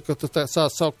 Jā, kad tu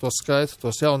sāc saukt to skaitu,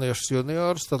 tos jauniešus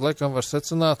juniorus, tad laikam var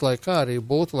secināt, lai kā arī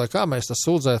būtu, lai kā mēs tas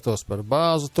sūdzētos par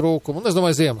bāzu trūkumu. Un es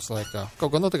domāju, ziemas laikā.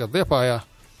 Kaut gan tagad Liepājā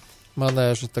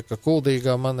manēža, tā kā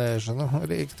Kuldīgā manēža,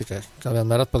 Rīga tikai, kā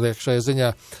vienmēr atpaliek šai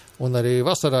ziņā. Un arī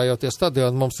vasarā jau tie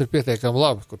stadioni mums ir pietiekami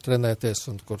labi, kur trenēties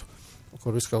un kur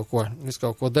visu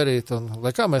kaut ko darīt. Un,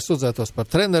 lai kā mēs sūdzētos par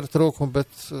treneru trūkumu, bet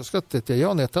skatiet, tie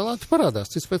jaunie talanti parādās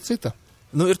cits pēc cita.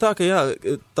 Ir tā, ka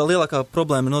tā lielākā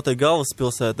problēma ir noteikti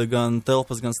galvaspilsēta, gan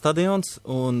telpas, gan stadions,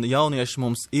 un jaunieši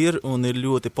mums ir un ir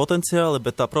ļoti potenciāli,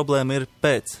 bet tā problēma ir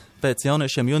pēc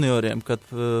jauniešiem junioriem, kad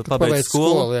pabeidz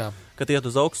skolu, kad iet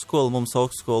uz augstskolu, mums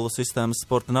augstskolu sistēmas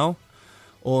sporta nav.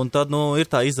 Un tad, ir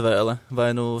tā izvēle,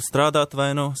 vai strādāt, vai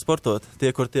sportot.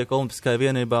 Tie, kur tiek olimpiskajā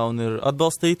vienībā un ir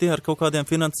atbalstīti ar kaut kādiem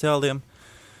finansiāliem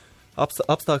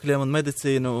apstākļiem un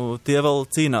medicīnu, tie vēl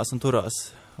cīnās un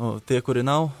turās. Tie, kuri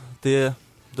nav, tie...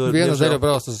 Viena daļa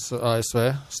brauc uz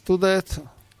ASV studēt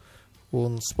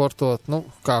un sportot,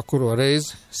 kā kuro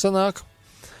reizi sanāk.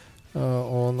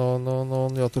 Un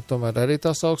jau tur tomēr arī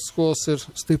tās augstskolas ir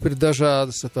stipri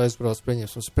dažādas, ja tu aizbrauc,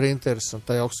 pieņemsim, sprinteris, un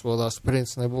tajā augstskolā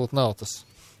sprints nav tas.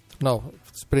 Nav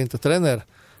sprinta trenera,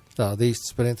 tāda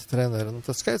īsta sprinta trenera.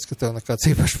 Tad skaidrs, ka tev nekāds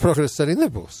īpašs progress arī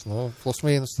nebūs. Plus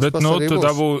mīnus. Bet, tu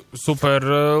dabū super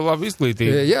labi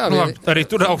izglītību. Jā, arī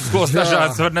tur augstskolas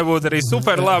dažādas var nebūt arī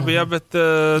super labi, bet...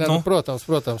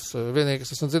 Protams. Vienīgi,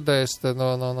 kas esmu dzirdējis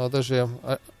no dažiem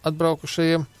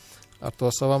atbraukušajiem ar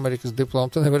to savu Amerikas diplomu,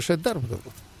 tu nevari šeit darbu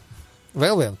dabūt.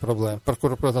 Vēl viena problēma, par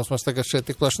kuru, protams, mēs tagad šeit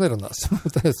tik plaši nerunāsim.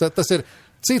 Tas ir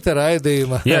cita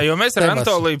raidījuma. Jā, jo mēs ar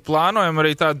Antoliju plānojam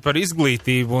arī tādu par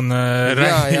izglītību un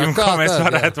raidījumu, kā mēs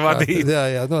varētu vadīt.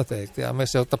 Jā, noteikti. Jā,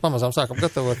 mēs jau tā pamazām sākam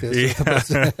gatavoties.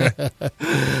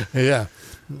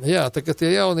 Jā, tagad tie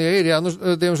jaunie ir,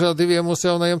 diemžēl 2 mūsu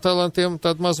jaunajiem talantiem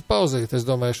tāda maza pauzīt. Es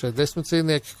domāju, šeit 10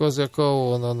 cīnieki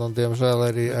Kozjakovu un diemžēl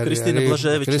arī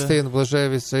Kristīna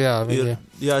Blaževica. Jā, ir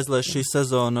jāizlaiž šī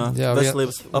sezona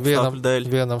veselības apstākļu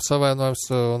dēļ. Vienam savainojums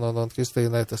un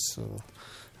Kristīnai tas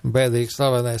bēdīgi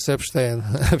slavenais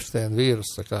Epsteina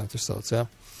vīrus, kā viņš sauc, jā.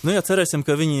 Cerēsim,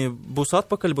 ka viņi būs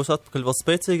atpakaļ vēl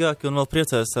spēcīgāki un vēl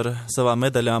priecēs ar savām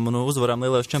medaļām un uzvarām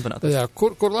lielajos čempionātos. Jā,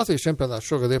 kur Latvijas čempionāts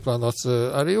šogad ieplānots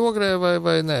arī Ogrē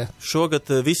vai nē?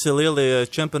 Šogad visi lielie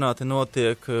čempionāti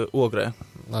notiek Ogrē.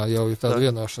 Jau ir tāda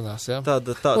vienošanās, jā?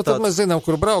 Tad mēs zinām,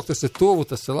 kur braukt, tas ir tuvu,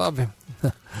 tas ir labi.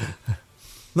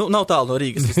 Nav tālu no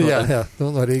Rīgas. Jā,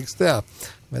 no Rīgas, jā.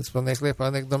 Mēdspilnieki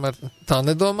Liepājnieki domār, tā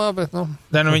nedomā, bet,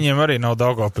 viņiem arī nav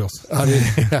Daugavpils. Arī,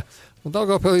 jā. Un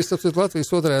Daugavpilī, starp Latvijas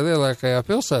 2. lielākajā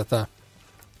pilsētā.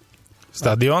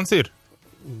 Stadions ir.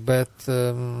 Bet,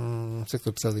 cik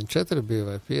tur celiņi 4 bija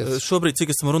vai 5? Šobrīd, cik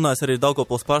esmu runājis arī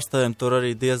Daugavpils pārstāvjiem, tur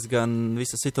arī diezgan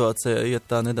visa situācija iet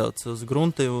tā nedaudz uz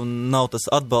grunti un nav tas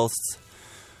atbalsts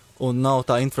un nav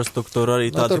tā infrastruktūra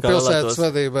arī tāda, kā vēlētos. Tur pilsētas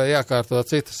vadībai jākārto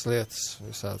citas lietas,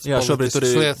 visādas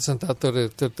politiskas lietas, un tā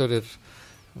tur ir,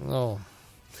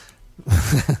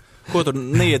 Ko tur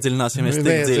neiedziļināsimies tik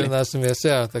dziļi? Neiedziļināsimies,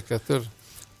 jā, tā kā tur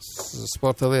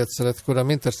sporta lietas,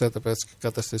 kuram interesē, tāpēc,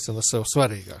 ka tas ir no sev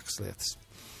svarīgākas lietas.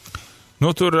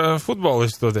 Tur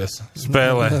futbolistoties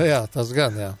spēlē. Jā, tas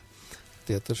gan, jā.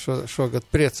 Tie tur šogad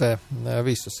priecē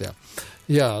visus, jā.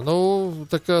 Jā,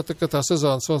 tā kā tā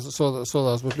sezona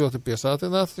solās būt ļoti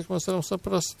piesātināta, tik mēs varam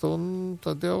saprast, un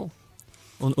tad jau...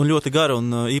 Un ļoti gara,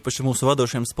 un īpaši mūsu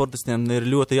vadošiem sportistiem ir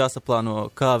ļoti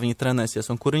jāsaplāno, kā viņi trenēsies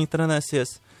un kur viņi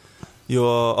trenēsies, jo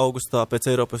augustā pēc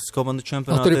Eiropas komandu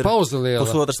čempionāta tur ir pauze liela.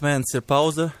 1,5 mēnesis ir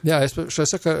pauze. Jā, es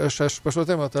par šo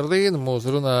tēmatu ar Līnu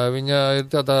mūsu runāju, viņa ir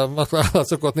tādā, atklāt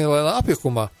sakot, nelielā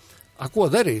apjukumā. Ko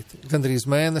darīt? Gandrīz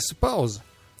mēnesi pauze.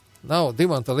 Nav,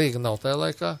 Dimanta līga nav tajā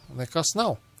laikā, nekas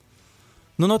nav.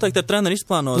 Noteikti ar treneri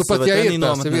izplānos. Pat ja ir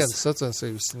tās vienas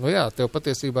sacensības, tev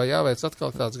patiesībā jāveic atkal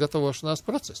tāds gatavošanās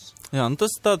process. Jā,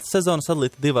 tas tāda sezona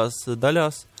sadalīta 2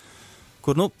 daļās,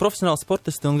 kur, profesionāli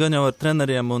sportisti un gan jau ar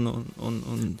treneriem un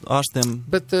ārstiem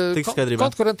tik skaidrībā. Bet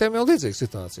konkurentiem jau līdzīga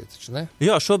situācija, taču, ne?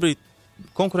 Jā, šobrīd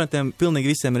konkurentiem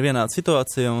pilnīgi visiem ir vienāda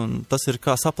situācija, un tas ir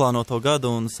kā saplānot to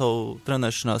gadu un savu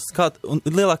trenēšanās. Un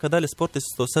lielākā daļa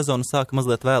sportistu to sezonu sāka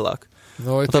mazliet vēlāk.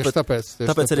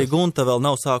 Tāpēc arī Gunta vēl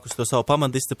nav sākusi to savu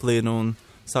pamatdisciplīnu, un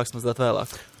sāks mazliet vēlāk.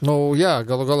 Nu, jā,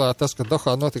 galu galā tas, ka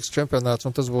Dohā notiks čempionāts,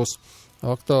 un tas būs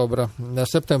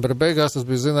septembra beigās, tas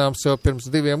bija zināms jau pirms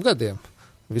 2 gadiem.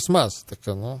 Vismaz, tā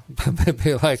kā,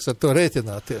 bija laiks ar to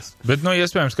rēķināties. Bet,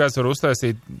 iespējams, kāds var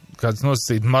uztaisīt, kāds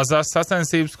nosacīt mazās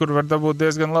sacensības, kur var dabūt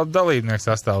diezgan labi dalībnieku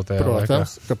sastāvu tajā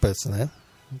Protams, laikā.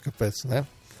 Kāpēc ne?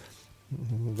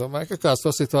 Domāju, ka kāds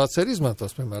to situāciju ir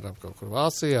izmantos, piemēram, kaut kur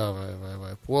Vācijā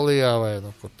vai Polijā, vai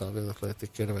kur tā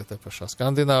vieglatlētika ir, vai te pašā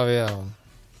Skandināvijā, un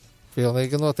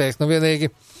pilnīgi noteikti, vienīgi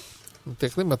tie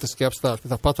klimatiski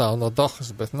apstākļi tā patālu no Dohas,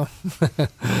 bet,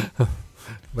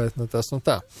 bet, tas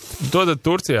tā. To tad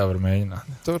Turcijā var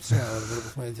mēģināt. Turcijā var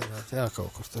mēģināt, jā,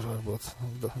 kaut kur tur varbūt.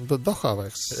 Dohā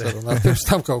vajag sarunāt, pirms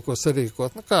tam kaut ko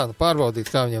sarīkot.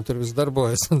 Pārbaudīt, kā viņiem tur viss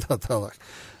darbojas un tā tālāk.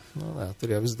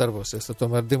 Tur jau viss darbosies, tad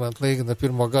tomēr Dimanta līga ne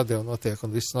 1. gadu jau notiek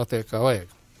un viss notiek kā vajag.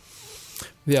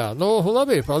 Jā,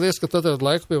 labi, paldies, ka tu atradāt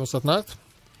laiku pie mums atnākt.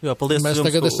 Jā, paldies, mēs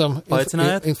tagad esam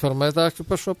informētāki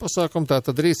par šo pasākumu,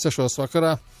 tātad rīt 6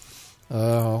 vakarā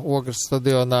Ogres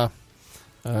stadionā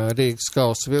Rīgas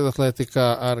kausa vieglatlētikā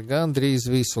ar gandrīz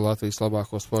visu Latvijas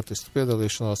labāko sportistu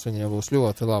piedalīšanos. Viņiem būs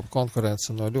ļoti laba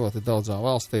konkurence no ļoti daudzām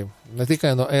valstīm, ne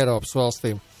tikai no Eiropas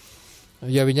valstīm.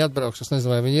 Ja viņi atbrauks, es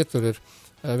nezinu, vai viņi tur ir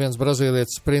viens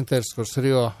brazīlietis sprinters, kurš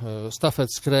Rio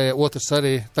stafetes skrēja, otrs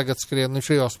arī tagad skrien, viņš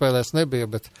Rio spēlēs nebija,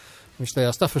 bet viņš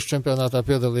tajā stafetes čempionātā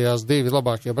piedalījās, 2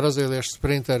 labākie brazīliešu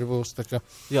sprinteri būs.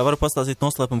 Jā, varu pastāstīt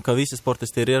noslēpumu, ka visi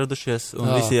sportisti ir ieradušies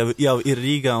un visi jau ir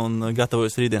Rīgā un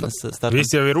gatavojas rītdienas startam.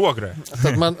 Visi jau ir Ogrē.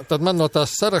 Tad man no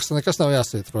tās saraksta nekas nav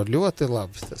jāsvītro. Ļoti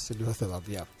labi, tas ir ļoti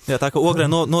labi, jā. Jā, tā ka Ogrē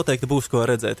noteikti būs ko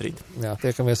redzēt rīt. Jā,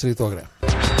 tiekamies rīt Ogrē.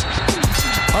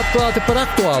 Atklāti par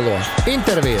aktuālo,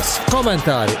 intervijas,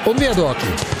 komentāri un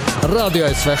viedokļi. Radio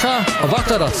SVH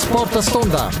vakara sporta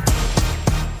stundā.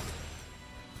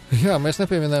 Jā, mēs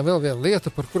nepieminējām vēl vienu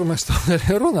lietu, par kuru mēs tomēr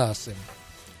runāsim.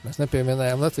 Mēs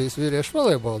nepieminējām Latvijas vīriešu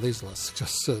volejbola izlasi,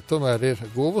 kas tomēr ir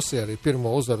guvusi arī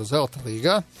pirmo uzvaru Zelta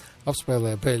līgā,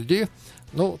 apspēlē Beļģiju.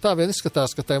 Tā vien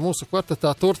izskatās, ka tai mūsu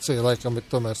kvartetā Turcija laikam ir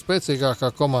tomēr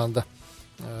spēcīgākā komanda.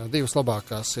 2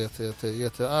 labākās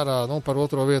iet ārā, par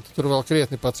 2. vietu tur vēl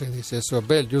krietni pacīnīsies, jo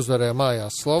Beļģi uzvarēja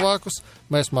mājās Slovākus,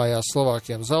 mēs mājās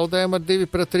Slovākiem zaudējām ar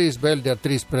 2-3, Beļģi ar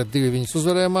 3-2 viņus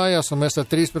uzvarēja mājās, un mēs ar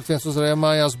 3-1 uzvarējām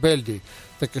mājās Beļģiju.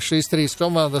 Tā ka šīs 3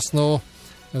 komandas,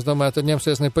 es domāju, tad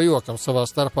ņemsies ne pa jokam savā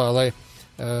starpā, lai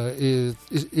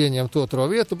ieņemt 2.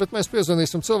 vietu, bet mēs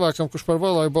piezvanīsim cilvēkam, kurš par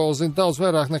volejbolu zina daudz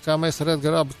vairāk nekā mēs ar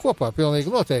Edgaru abi kopā, pilnīgi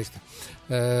noteikti.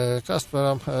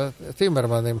 Kasparam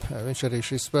Timermanim, viņš arī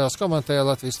šīs spēles komentēja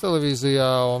Latvijas televīzijā,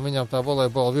 un viņam tā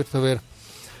volejbola virtuve ir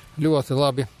ļoti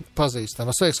labi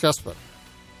pazīstama. Sveiks, Kaspar!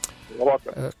 Labāk.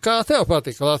 Kā tev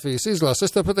patika Latvijas izlase?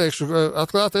 Es te pateikšu,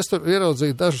 atklāti, es tur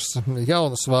ieraudzīju dažus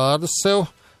jaunus vārdus sev,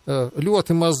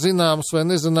 ļoti maz zināms vai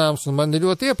nezināms, un man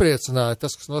ļoti iepriecināja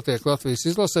tas, kas notiek Latvijas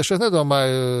izlasē. Šeit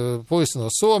nedomāju puisi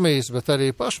no Somijas, bet arī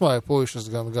pašmāju puišas,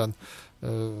 gan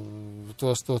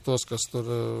tos, kas tur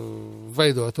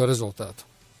veidoja to rezultātu.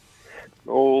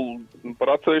 Par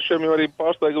atsevišķiem jau arī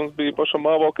pārsteigums bija pašam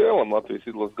Āvo Kēlam, Latvijas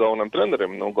izlases galvenam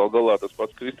trenerim. Gal galā tas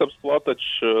pats Kristaps Platačs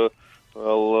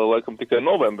vēl laikam tikai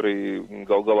novembrī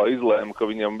gal galā izlēma, ka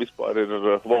viņam vispār ir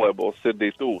volejbols sirdī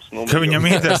tūs. Ka viņam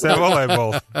interesē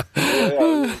volejbols.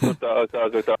 Tā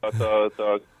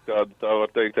var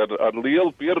teikt, ar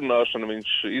lielu pierunāšanu viņš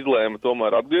izlēma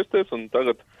tomēr atgriezties, un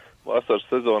tagad vasaras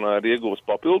sezonā ir iegūst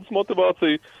papildus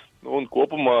motivāciju, un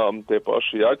kopumā tie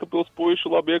paši Jēkabpils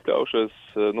puiši labi iekļaušies,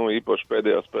 īpaši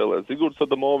pēdējā spēlē Zigurds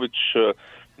Adamovičs.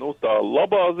 Tā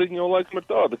labā ziņa jau laikam ir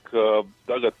tāda, ka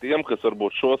tagad tiem, kas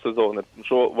varbūt šo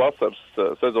vasaras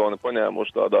sezoni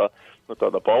paņēmuši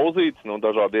tādā pauzītes,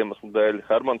 dažādu iemeslu dēļ,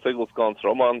 Hermans Egliskalns,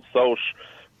 Romāns Saušs,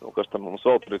 kas tam mums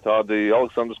vēl tur ir tādi,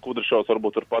 Aleksandrs Kudrišovs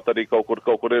varbūt turpat arī kaut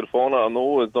kur ir fonā,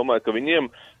 es domāju, ka viņiem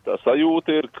tā sajūta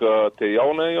ir, ka tie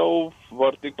jaunie jau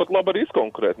var tikpat labi arī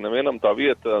izkonkurēt, nevienam tā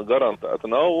vieta garantēta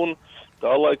nav, un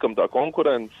tā laikam tā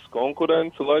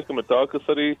konkurence laikam ir tā, kas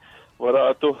arī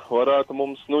varētu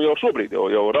mums, jau šobrīd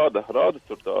jau rada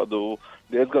tur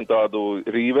diezgan tādu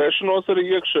rīvēšanos arī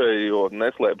iekšēji, jo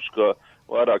neslēpšu, ka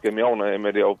vairākiem jaunajiem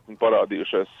ir jau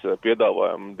parādījušies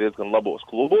piedāvājumi diezgan labos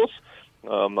klubos,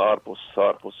 ārpus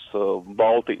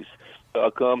Baltijas.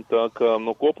 Tā kā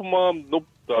kopumā,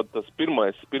 tas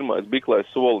pirmais biklais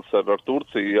solis ar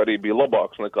Turciju arī bija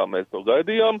labāks nekā mēs to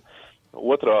gaidījām.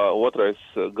 Otrais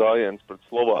gājiens pret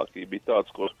Slovākiju bija tāds,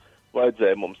 kur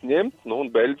vajadzēja mums ņemt, un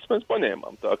Beļģis mēs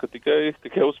paņēmām, tā ka tikai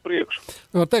uz priekšu.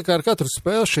 Teikt, ka ar katru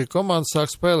spēli šī komanda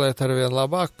sāk spēlēt arvien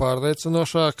labāk,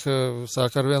 pārliecinošāk,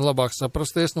 sāk arvien labāk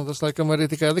saprasties, tas laikam arī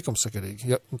tikai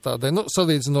likumsakarīgi. Tādai,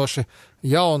 salīdzinoši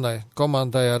jaunai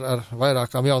komandai ar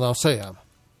vairākām jaunām sejām.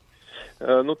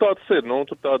 Nu, tā tas ir. Nu,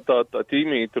 tur tā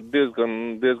ķīmija tur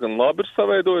diezgan labi ir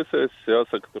saveidojusies.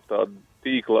 Jāsaka, tur tāda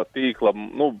tīkla,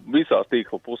 nu, visās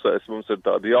tīkla pusēs mums ir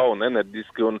tādi jauni,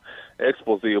 enerģiski un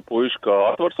eksplozīvi puiši kā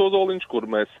Atvars Ozoliņš, kur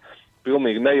mēs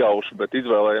pilnīgi nejauši, bet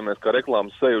izvēlējamies kā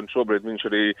reklāmas seju, un šobrīd viņš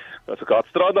arī,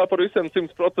 atstrādā par visiem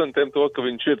 100% to, ka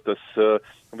viņš ir tas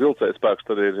vilcējs spēks.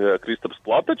 Tad ir Kristaps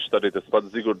Platečs, tad ir tas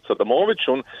pats Zigurds Adamovičs,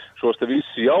 un šos te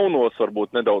visus jaunos,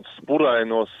 varbūt nedaudz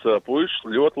spurainos puišus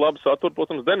ļoti labi satur,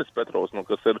 protams, Denis Petrovs,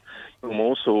 kas ir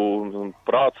mūsu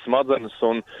prāts smadzenes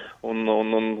un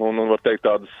var teikt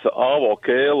tādas āvo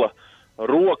kēla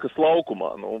rokas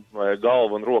laukumā, vai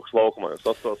galva un rokas laukumā, jo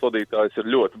sastāvs vadītājs ir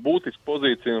ļoti būtiska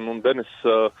pozīcija, un Denis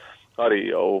arī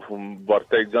jau, var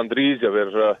teikt, gandrīz jau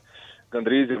ir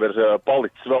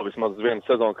palicis vēl vismaz vienu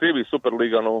sezonu Krievijas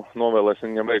Superlīgā, novēlēsim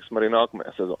viņam veiksmi arī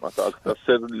nākamajā sezonā. Tā, tas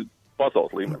ir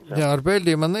pasaules līmenis. Jā, ar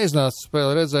Beļģiju man neiznāca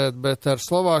spēli redzēt, bet ar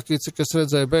Slovākiju, cik es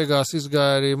redzēju, beigās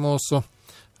izgāja arī mūsu,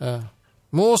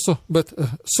 bet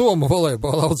somu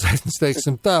volejbola audzētnes,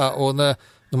 teiksim tā, un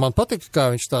man patika, kā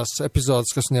viņš tās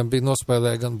epizodes, kas viņam bija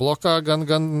nospēlēja gan blokā, gan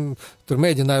tur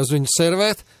mēģināja uz viņu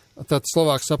servēt. Tad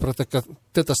Slovāks saprata, ka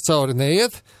te tas cauri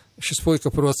neiet. Šis puika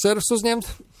prot servis uzņemt.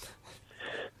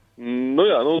 Nu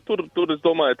jā, tur es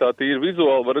domāju, tā tīri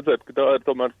vizuāli var redzēt, ka tā ir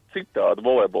tomēr citāda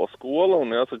volejbola skola,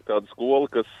 un jāsaka tāda skola,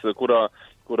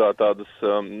 kurā tādas,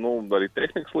 arī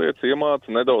tehnikas lietas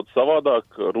iemāca nedaudz savādāk,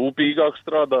 rūpīgāk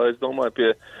strādā, es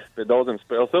domāju, pie daudziem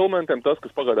spēles elementiem. Tas,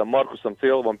 kas pagaidām Markusam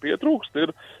Cielavam pietrūkst,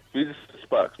 ir fizisks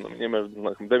spēks. Viņiem ir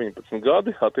 19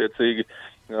 gadi, attiecīgi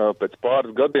pēc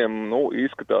pāris gadiem,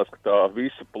 izskatās, ka tā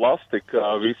visa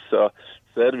plastika, visa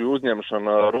serviju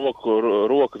uzņemšana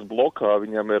rokas blokā,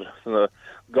 viņam ir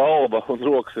galva un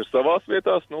rokas ir savās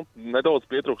vietās, nedaudz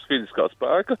pietrūkst fiziskā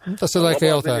spēka. Tas ir laika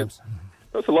jautājums.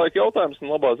 Tas ir laika jautājums,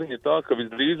 un labā ziņa ir tā, ka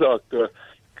visdrīzāk,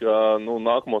 ka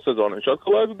nākamo sezonu viņš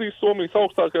atkal aizvadīs Somijas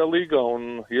augstākajā līgā,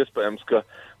 un iespējams, ka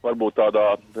varbūt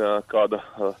tādā kāda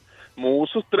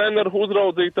mūsu treneru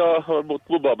uzraudzītā varbūt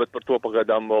klubā, bet par to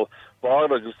pagaidām vēl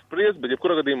pārvaļas spriest, bet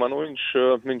jebkurā gadījumā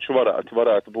viņš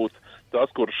varētu būt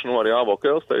tas, kurš arī Āvo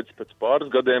Kēls teica, pēc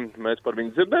pāris gadiem mēs par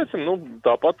viņu dzirdēsim.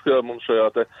 Tāpat mums šajā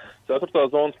te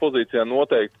 4. zonas pozīcijā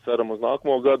noteikti ceram uz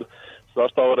nākamo gadu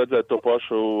sastāvā redzēt to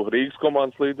pašu Rīgas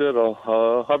komandas līderu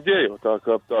Avdieju. Tā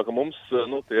ka mums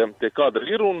tie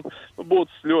kadri ir, un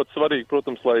būtu ļoti svarīgi,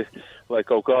 protams, lai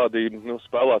kaut kādi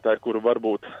spēlētāji, kuri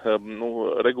varbūt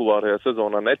regulārajā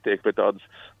sezonā netiek pie tādas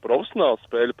profesionālas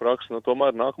spēļu prakses,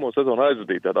 tomēr nākamo sezonu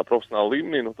aizvadīt tādā profesionāla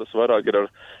līmenī. Tas vairāk ir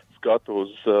ar skatu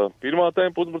uz pirmā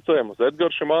tempa uzbrucējiem, uz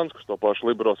Edgars Šimāns, kas to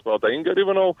pašu libero spēlētāju Ingaru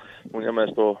Ivanovu, un ja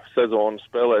mēs to sezonu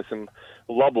spēlēsim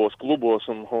labos klubos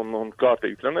un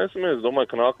kārtīgi trenēsimies, es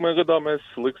domāju, ka nākamajā gadā mēs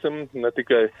liksim ne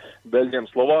tikai Beļģiem,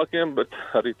 Slovākiem, bet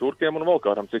arī Turkiem un vēl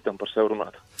kādam citam par sevi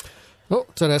runāt.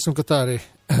 Cerēsim, ka tā arī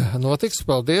notiks.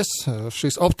 Paldies.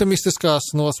 Šīs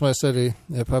optimistiskās nosmēs arī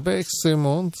pabeigsim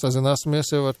un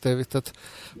sazināsimies jau ar tevi tad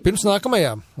pirms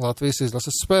nākamajām Latvijas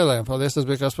izlases spēlēm. Paldies, tas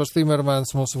bija Kaspars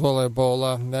Timermans, mūsu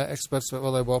volejbola eksperts,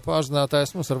 volejbola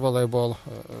pārzinātājs. Mums ar volejbola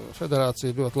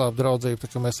federāciju ļoti labi draudzība,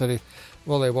 tā ka mēs arī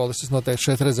volejbolistus noteikti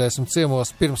šeit redzēsim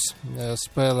ciemos pirms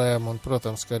spēlēm un,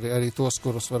 protams, ka arī tos,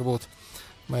 kurus varbūt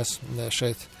mēs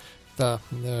šeit tā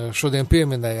šodien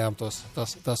pieminējām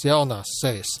tās jaunās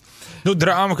sejas.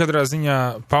 Drāma katrā ziņā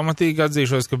pamatīgi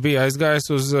atzīšos, ka bija aizgājis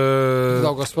uz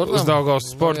Daugavas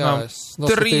sportām.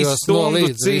 3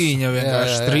 stundu cīņa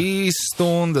vienkārši. 3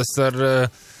 stundas ar...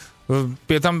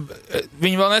 Pie tam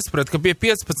viņi vēl nesaprata, ka pie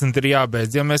 15 ir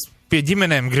jābeidz, ja mēs pie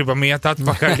ģimenēm gribam iet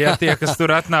atpakaļ, ja tie, kas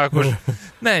tur atnākuši.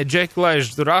 Nē, Džeki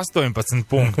laiž tur 18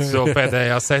 punktus jau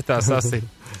pēdējā setā sasīt.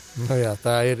 Jā,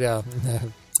 tā ir, jā.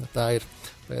 Tā ir.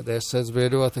 Pēdējais sets bija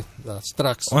ļoti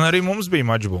traks. Un arī mums bija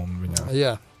mačbūma viņā.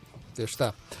 Jā, tieši tā.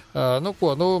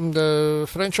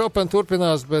 French Open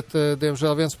turpinās, bet,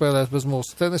 diemžēl, viens spēlēs bez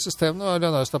mūsu tenisistēm.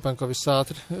 Aļona Ostapenko viss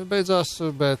ātri beidzās,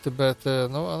 bet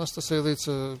Anastasija līdz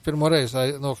pirmo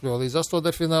reizi nokļuva līdz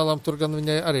astotdaļfinālam. Tur gan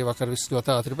viņai arī vakar viss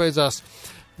ļoti ātri beidzās.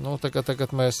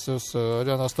 Tagad mēs uz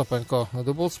Aļona Ostapenko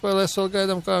dubultu spēlēs vēl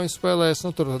gaidām, kā viņi spēlēs.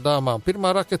 Tur dāmām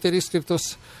pirmā raketa ir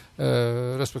izkritusi,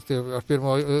 respektīvi ar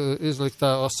pirmo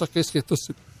izliktā Osaka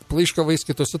izkritusi, Pliškova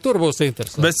izkritusi. Tur būs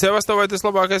interesanti. Bet Sevastovai tas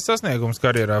labākais sasniegums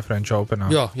karjerā French Openā.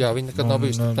 Jā, viņa nekad nav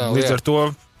bijusi tā. Līdz ar to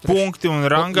punkti un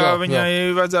rangā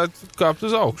viņai vajadzētu kāpt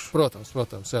uz augšu.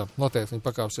 Protams, jā. Noteikti viņa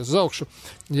pakāpsies uz augšu.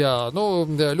 Jā,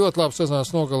 ļoti labi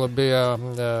sezonas nogala bija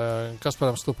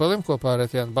Kasparam Stupelim kopā ar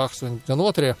Etienu Baksu, gan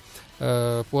otrie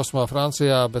posmā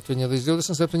Francijā, bet viņi līdz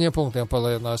 27 punktiem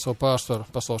palielināja savu pārsvaru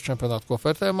pasaules čempionātu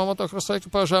kopvērtējumā motokrosa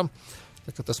ekipāžām.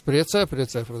 Tā kā tas priecē,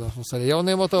 protams, mums arī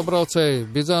jaunie motobraucēji,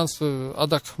 Bidzāns,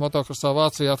 Adak motokrosā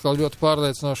Vācijā atkal ļoti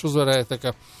pārliecinoši uzvarēja, tā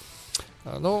kā,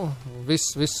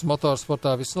 viss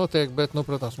motorsportā viss notiek, bet,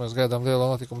 protams, mēs gaidām lielo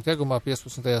notikumu Ķegumā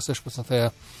 15. 16.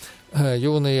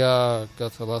 jūnijā,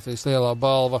 kad Latvijas lielā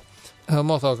balva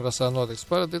motokrosā notiks.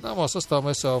 Par Dinamo sastāvu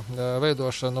mēs jau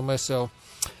veidošanu, mēs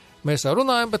jau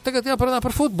runājam, bet tagad jāparunā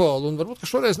par futbolu, un varbūt, ka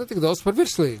šoreiz netik daudz par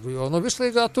virslīgu, jo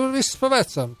virslīgā tur viss pa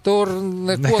vecam. Tur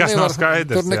nekas nav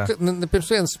skaidrs, pirms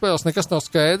vienas spēles nekas nav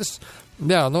skaidrs.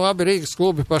 Jā, abi Rīgas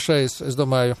klubi pašais, es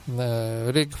domāju,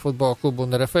 Rīga futbola klubu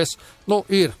un RFS,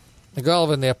 ir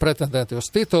galvenie pretendenti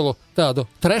uz titulu, tādu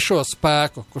trešo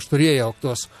spēku, kurš tur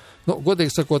iejauktos.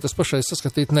 Godīgi sakot, es pašais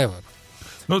saskatīt nevaru.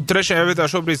 Trešajā vietā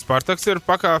šobrīd Spartaks ir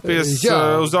pakāpies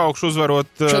uz augšu,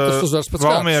 uzvarot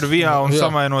Valmieru Vijā un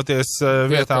samainoties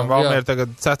vietām. Valmiera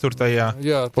tagad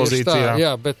 4. pozīcijā.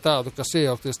 Jā, bet tādu, kas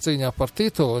iejaukties cīņā par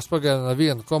titulu, es pagaidām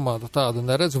nevienu komandu tādu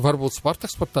neredzu. Varbūt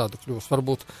Spartaks par tādu kļūs,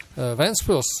 varbūt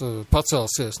Ventspils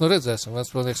pacelsies. Redzēsim,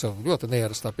 Ventspilnieks jau ļoti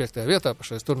neierastā 5. vietā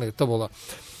pašais turnīra tabulā.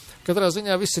 Katrā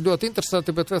ziņā viss ir ļoti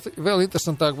interesanti, bet vēl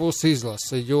interesantāk būs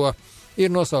izlase, jo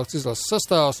ir nosaukts izlases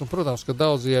sastāvs, un, protams, ka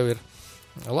daudzi jau ir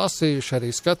lasījuši, arī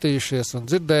skatījušies un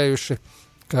dzirdējuši,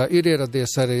 ka ir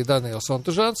ieradies arī Daniels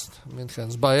Ontužāns,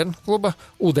 Minhenes Bayern kluba,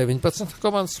 U19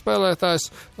 komandas spēlētājs.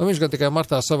 Viņš gan tikai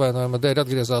martā savainojuma dēļ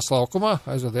atgriezās laukumā,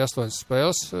 aizvadīja 8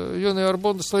 spēles junioru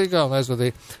Bundeslīgā un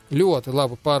aizvadīja ļoti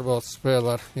labu pārbaudas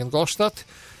spēli ar Ingolštati,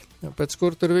 pēc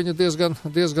kur tur viņu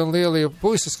diezgan lielie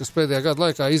puisis, kas pēdējā gada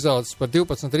laikā izaudzis par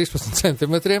 12-13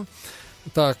 centimetriem.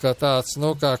 Tā kā tāds,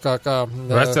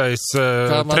 vecais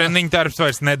treniņu darbs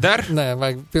vairs nedara? Nē,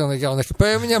 vajag pilnīgi jaunu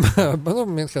ekipējumu viņam.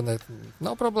 Minhenē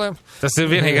nav problēma. Tas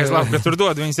ir vienīgais labi, ka tur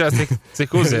dod viņas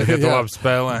cik uziet, ja tu labi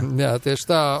spēlē. Jā, tieši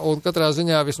tā. Un katrā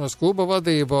ziņā vismaz kluba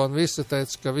vadība un visi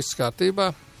teica, ka viss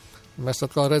kārtībā. Mēs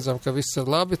atkal redzam, ka viss ir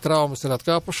labi, traumas ir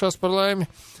atkāpušās par laimi.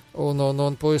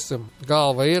 Un puisim,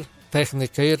 galva ir,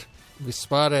 tehnika ir, viss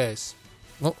pārējais.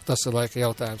 Tas ir laika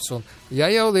jautājums. Un ja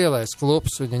jau lielais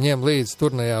klubs viņu ņem līdzi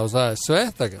turnējā uz ASV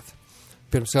tagad,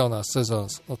 pirms jaunās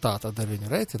sezonas, tā tad ar viņu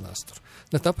reitinās tur.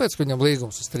 Ne tāpēc, ka viņam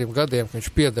līgums uz 3 gadiem, ka viņš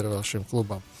pieder vēl šim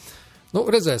klubam.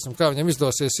 Redzēsim, kā viņam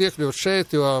izdosies iekļūt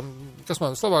šeit, jo, kas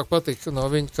man vislabāk patīk no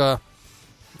viņa, ka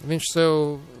viņš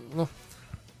sev,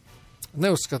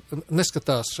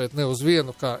 neskatās šeit ne uz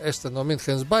vienu, kā es te no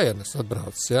Minhenes Bayernes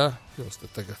atbraucis, jūs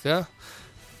te tagad,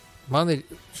 Mani,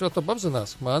 šo to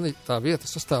apzinās, mani tā vieta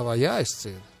sastāvā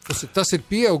jāizcīna. Tas ir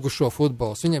pieaugušo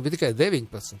futbols, viņam bija tikai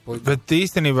 19. Bet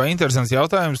īstenībā interesants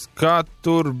jautājums, kā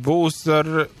tur būs ar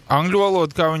angļu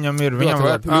valodu, kā viņam ir?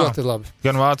 Ļoti labi.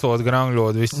 Gan vācu valodu, gan angļu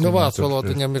valodu. Vācu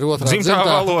valodu viņam ir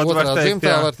otrā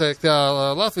dzimtā, var teikt,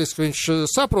 latviski viņš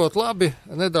saprot labi,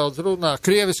 nedaudz runā,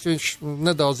 krieviski viņš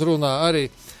nedaudz runā arī.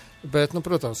 Bet,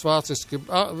 protams, vāciski,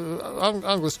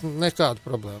 angliski nekāda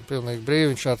problēma. Pilnīgi brīvi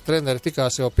viņš ar treneri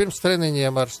tikās jau pirms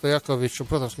treniņiem ar Stojakoviču, un,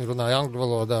 protams, viņi runāja angļu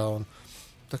valodā, un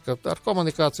tā kā ar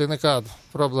komunikāciju nekāda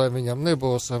problēma viņam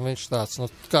nebūs, un viņš tāds,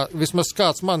 vismaz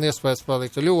kāds man iespējas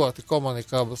palika ļoti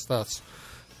komunikābls tāds,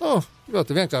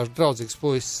 ļoti vienkārši draudzīgs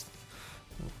puisis.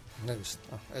 Nevis,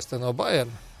 es te no Bayern,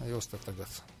 jūs te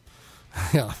tagad,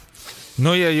 jā.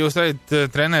 Ja jūs ejat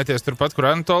trenēties turpat, kur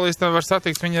Anatolijas, tad var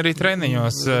satikt viņu arī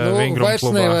treniņos Vingrum vairs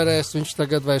klubā. Nevarēs, viņš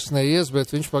tagad vairs neies,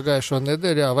 bet viņš pagājušo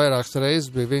nedēļu, vairākas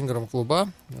reizes bija Vingrum klubā.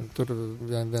 Tur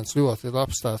viens ļoti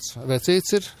labs tāds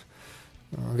vecīts ir,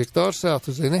 Viktors,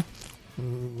 tu zini.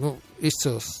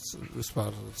 Izcils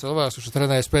vispār cilvēks, kurš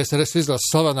trenējas PSRS izlases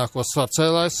slavenākos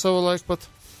svarcēlājus savulaik pat.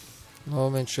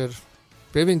 Viņš ir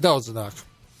pie viņa daudz nāk.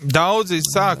 Daudzi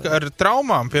sāk ar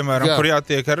traumām, piemēram, kur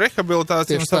jātiek ar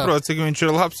rehabilitāciju un saprot, cik viņš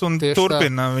ir labs un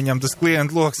turpina viņam tas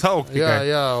klientu loks augt tikai.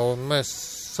 Jā, un mēs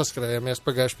saskrējāmies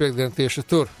pagājuši piekdienu tieši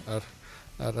tur ar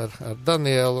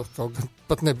Danielu, kaut gan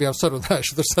pat nebijām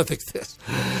sarunājuši tur satikties.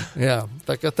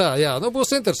 Tā kā tā,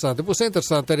 būs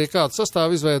interesanti arī kādu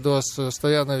sastāvu izveidos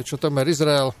Stojanoviču, tomēr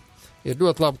Izraela ir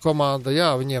ļoti laba komanda,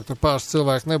 viņiem tur pāris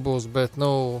cilvēki nebūs, bet,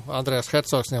 Andrejs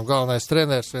Hercogs, viņam galvenais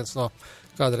treneris, viens no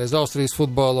kādreiz Austrijas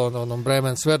futbola un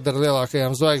Brēmens Verdera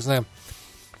lielākajām zvaigznēm.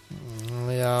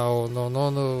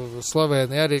 Un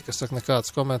Slovēnija arī, kas saka,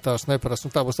 nekāds komentārs neparast.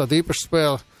 Tā būs tāda īpaša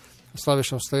spēle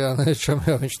Slavišam Stojanovičam,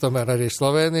 jo viņš tomēr arī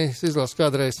Slovēnijas izlases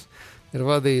kādreiz ir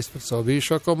vadījis par savu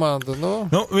bijušo komandu.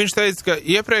 Viņš teica, ka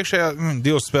iepriekšējā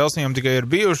 2 spēles viņam tikai ir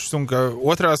bijušas, un ka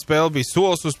otrā spēle bija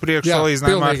solis uz priekšu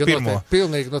salīdzinājumā ar pirmo.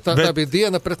 Pilnīgi, tā bija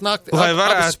diena pret nakti.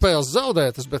 Abas spēles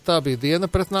zaudētas, bet tā bija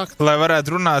diena pret nakti. Lai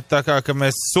varētu runāt tā kā, ka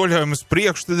mēs soļojam uz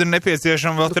priekšu, tad ir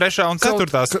nepieciešama vēl 3. un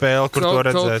 4. spēle, kur to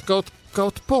redzēt.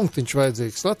 Kaut punktiņš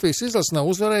vajadzīgs. Latvijas izlase nav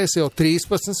uzvarējusi jau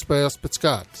 13 spēles pēc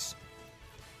kārtas.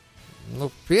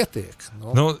 pietiek.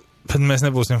 Bet mēs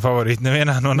nebūsim favorīti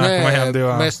nevienā no nākamajām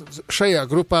divām. Šajā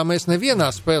grupā mēs nevienā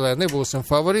spēlē nebūsim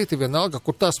favorīti, vienalga,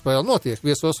 kur tā spēle notiek,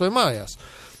 viesos vai mājās.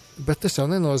 Bet tas jau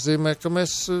nenozīmē, ka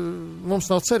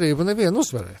mums nav cerība nevienu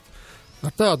uzvarēt.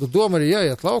 Ar tādu domu arī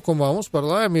jāiet laukumā. Mums par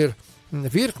laimi ir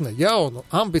virkne jaunu,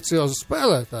 ambiciozu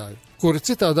spēlētāju, kuri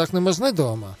citādāk nemaz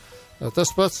nedomā.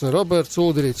 Tas pats Roberts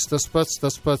Uldrīts, tas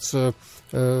pats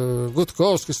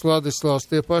Gutkovskis, Vladislavs,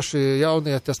 tie paši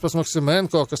jaunie, tas pats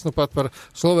Maksimenko, kas pat par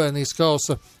Slovenijas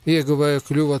kausa ieguvēju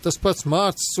kļuva, tas pats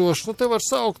Mārcis Sošs, te var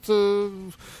saukt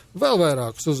vēl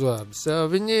vairākus uzvārdus. Ja?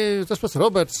 Tas pats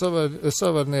Roberts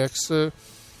Savarnieks,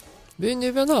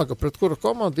 viņi vienalga, pret kuru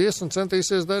komandu ies un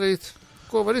centīsies darīt,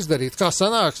 ko var izdarīt, kā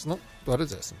sanāks, to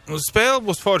redzēsim. Spēle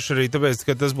būs forša arī, tāpēc,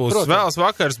 ka tas būs vēls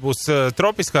vakars, būs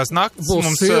tropiskās naktis, būs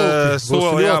mums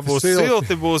būs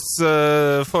silti, būs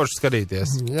forši skatīties.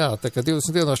 Jā, tā kā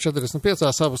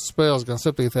 21:45 abas spēles, gan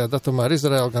 7. datumā ar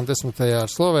Izraelu, gan 10. ar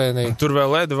Sloveniju. Tur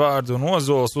vēl Edvards un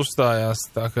Ozols uzstājās,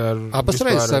 tā kā... Abas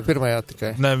reizes pirmajā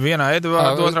tikai? Ne, vienā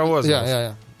Edvards, otrā Ozols.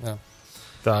 Jā.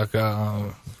 Tā kā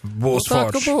būs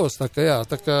forši. Tā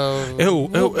kā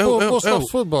būs labs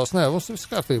futbols. Nē, mums viss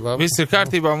kārtībā. Viss ir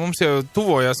kārtībā, mums jau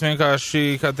tuvojās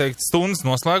vienkārši, kā teikt, stundas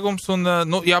noslēgums, un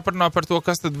jāparunā par to,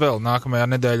 kas tad vēl nākamajā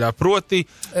nedēļā. Proti,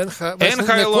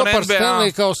 NHL un par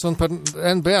Stanley Kausu un par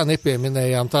NBA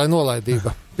nepieminējām, tā ir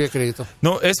nolaidība. Piekrītu.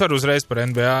 Es varu uzreiz par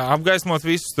NBA apgaismot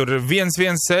visus, tur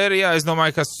 1-1 sērijā, es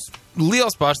domāju, ka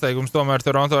liels pārsteigums tomēr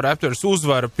Toronto Raptors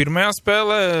uzvara pirmajā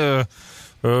spēlē,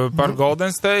 par Golden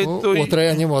State.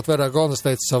 Otrajā ņemot vērā Golden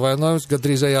State savainojums,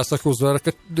 gandrīz jāsaka uzvara, ka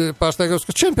pārsteigums,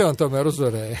 ka čempioni tomēr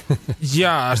uzvarēja.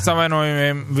 Jā, ar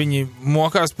savainojumiem viņi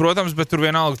mokās, protams, bet tur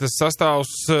vienalga tas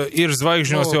sastāvs ir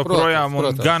zvaigžņos joprojām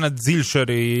un gana dziļš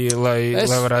arī, lai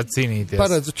varētu cīnīties. Es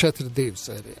paredzu 4-2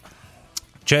 sērijā.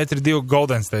 4-2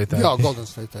 Golden State. Jā, Golden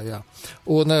State, jā.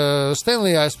 Un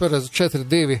Stanleyā es paredzu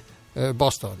 4-2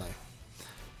 Bostonai.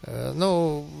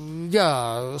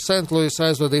 St. Louis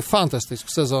aizvadīja fantastisku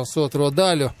sezonas otro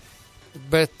daļu,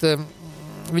 bet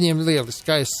viņiem lieliski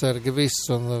aizsargi viss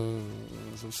un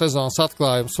sezonas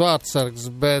atklājums vārdsargs,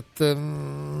 bet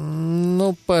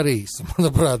par īsu,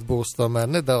 manuprāt, būs tomēr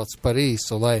nedaudz par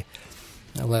īsu, lai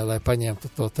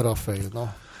paņemtu to trofeju.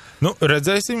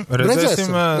 Redzēsim.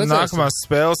 Nākamās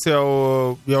spēles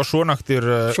jau šonakt ir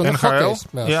NHL.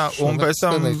 Jā, un pēc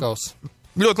tam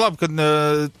ļoti labi, ka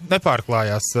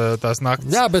nepārklājās tās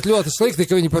naktis. Jā, bet ļoti slikti,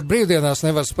 ka viņi pat brīvdienās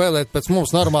nevar spēlēt pēc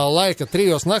mums normāla laika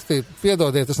 3 naktī.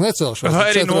 Piedodiet, es necelšos. Vai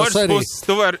arī no otras puses,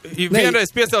 tu vari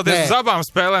vienreiz piecelties uz abām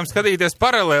spēlēm, skatīties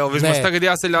paralēli, vismaz tagad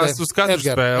jāceļās uz katru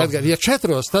spēli. Edgar, ja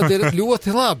 4, tad ir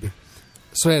ļoti labi.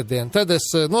 Svētdien. Tad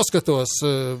es noskatos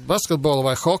basketbolu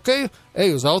vai hokeju,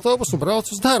 eju uz autobusu un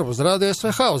braucu uz darbu, uz Radio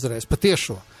SVH uzreiz,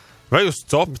 patiešo. Vai uz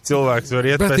copi cilvēks var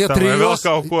iet pēc tam, vai vēl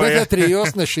kaut ko? Bet ja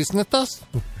 3 ne šis, ne tas.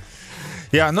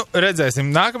 Jā,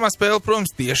 redzēsim. Nākamā spēle,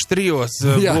 protams, tieši 3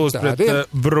 būs pret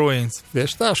Bruins.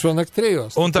 Tieši tā, šonakt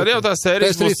 3. Un tad jau tā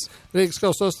sērijas būs... Rīgas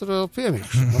kausos tur vēl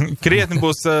piemīkšu. Krietni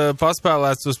būs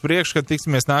paspēlēts uz priekšu, kad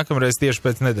tiksimies nākamreiz tieši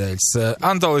pēc nedēļas.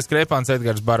 Antolijs Krēpāns,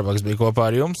 Edgars Barbaks bija kopā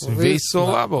ar jums. Visu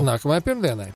labu! Nākamajai pirmdienai.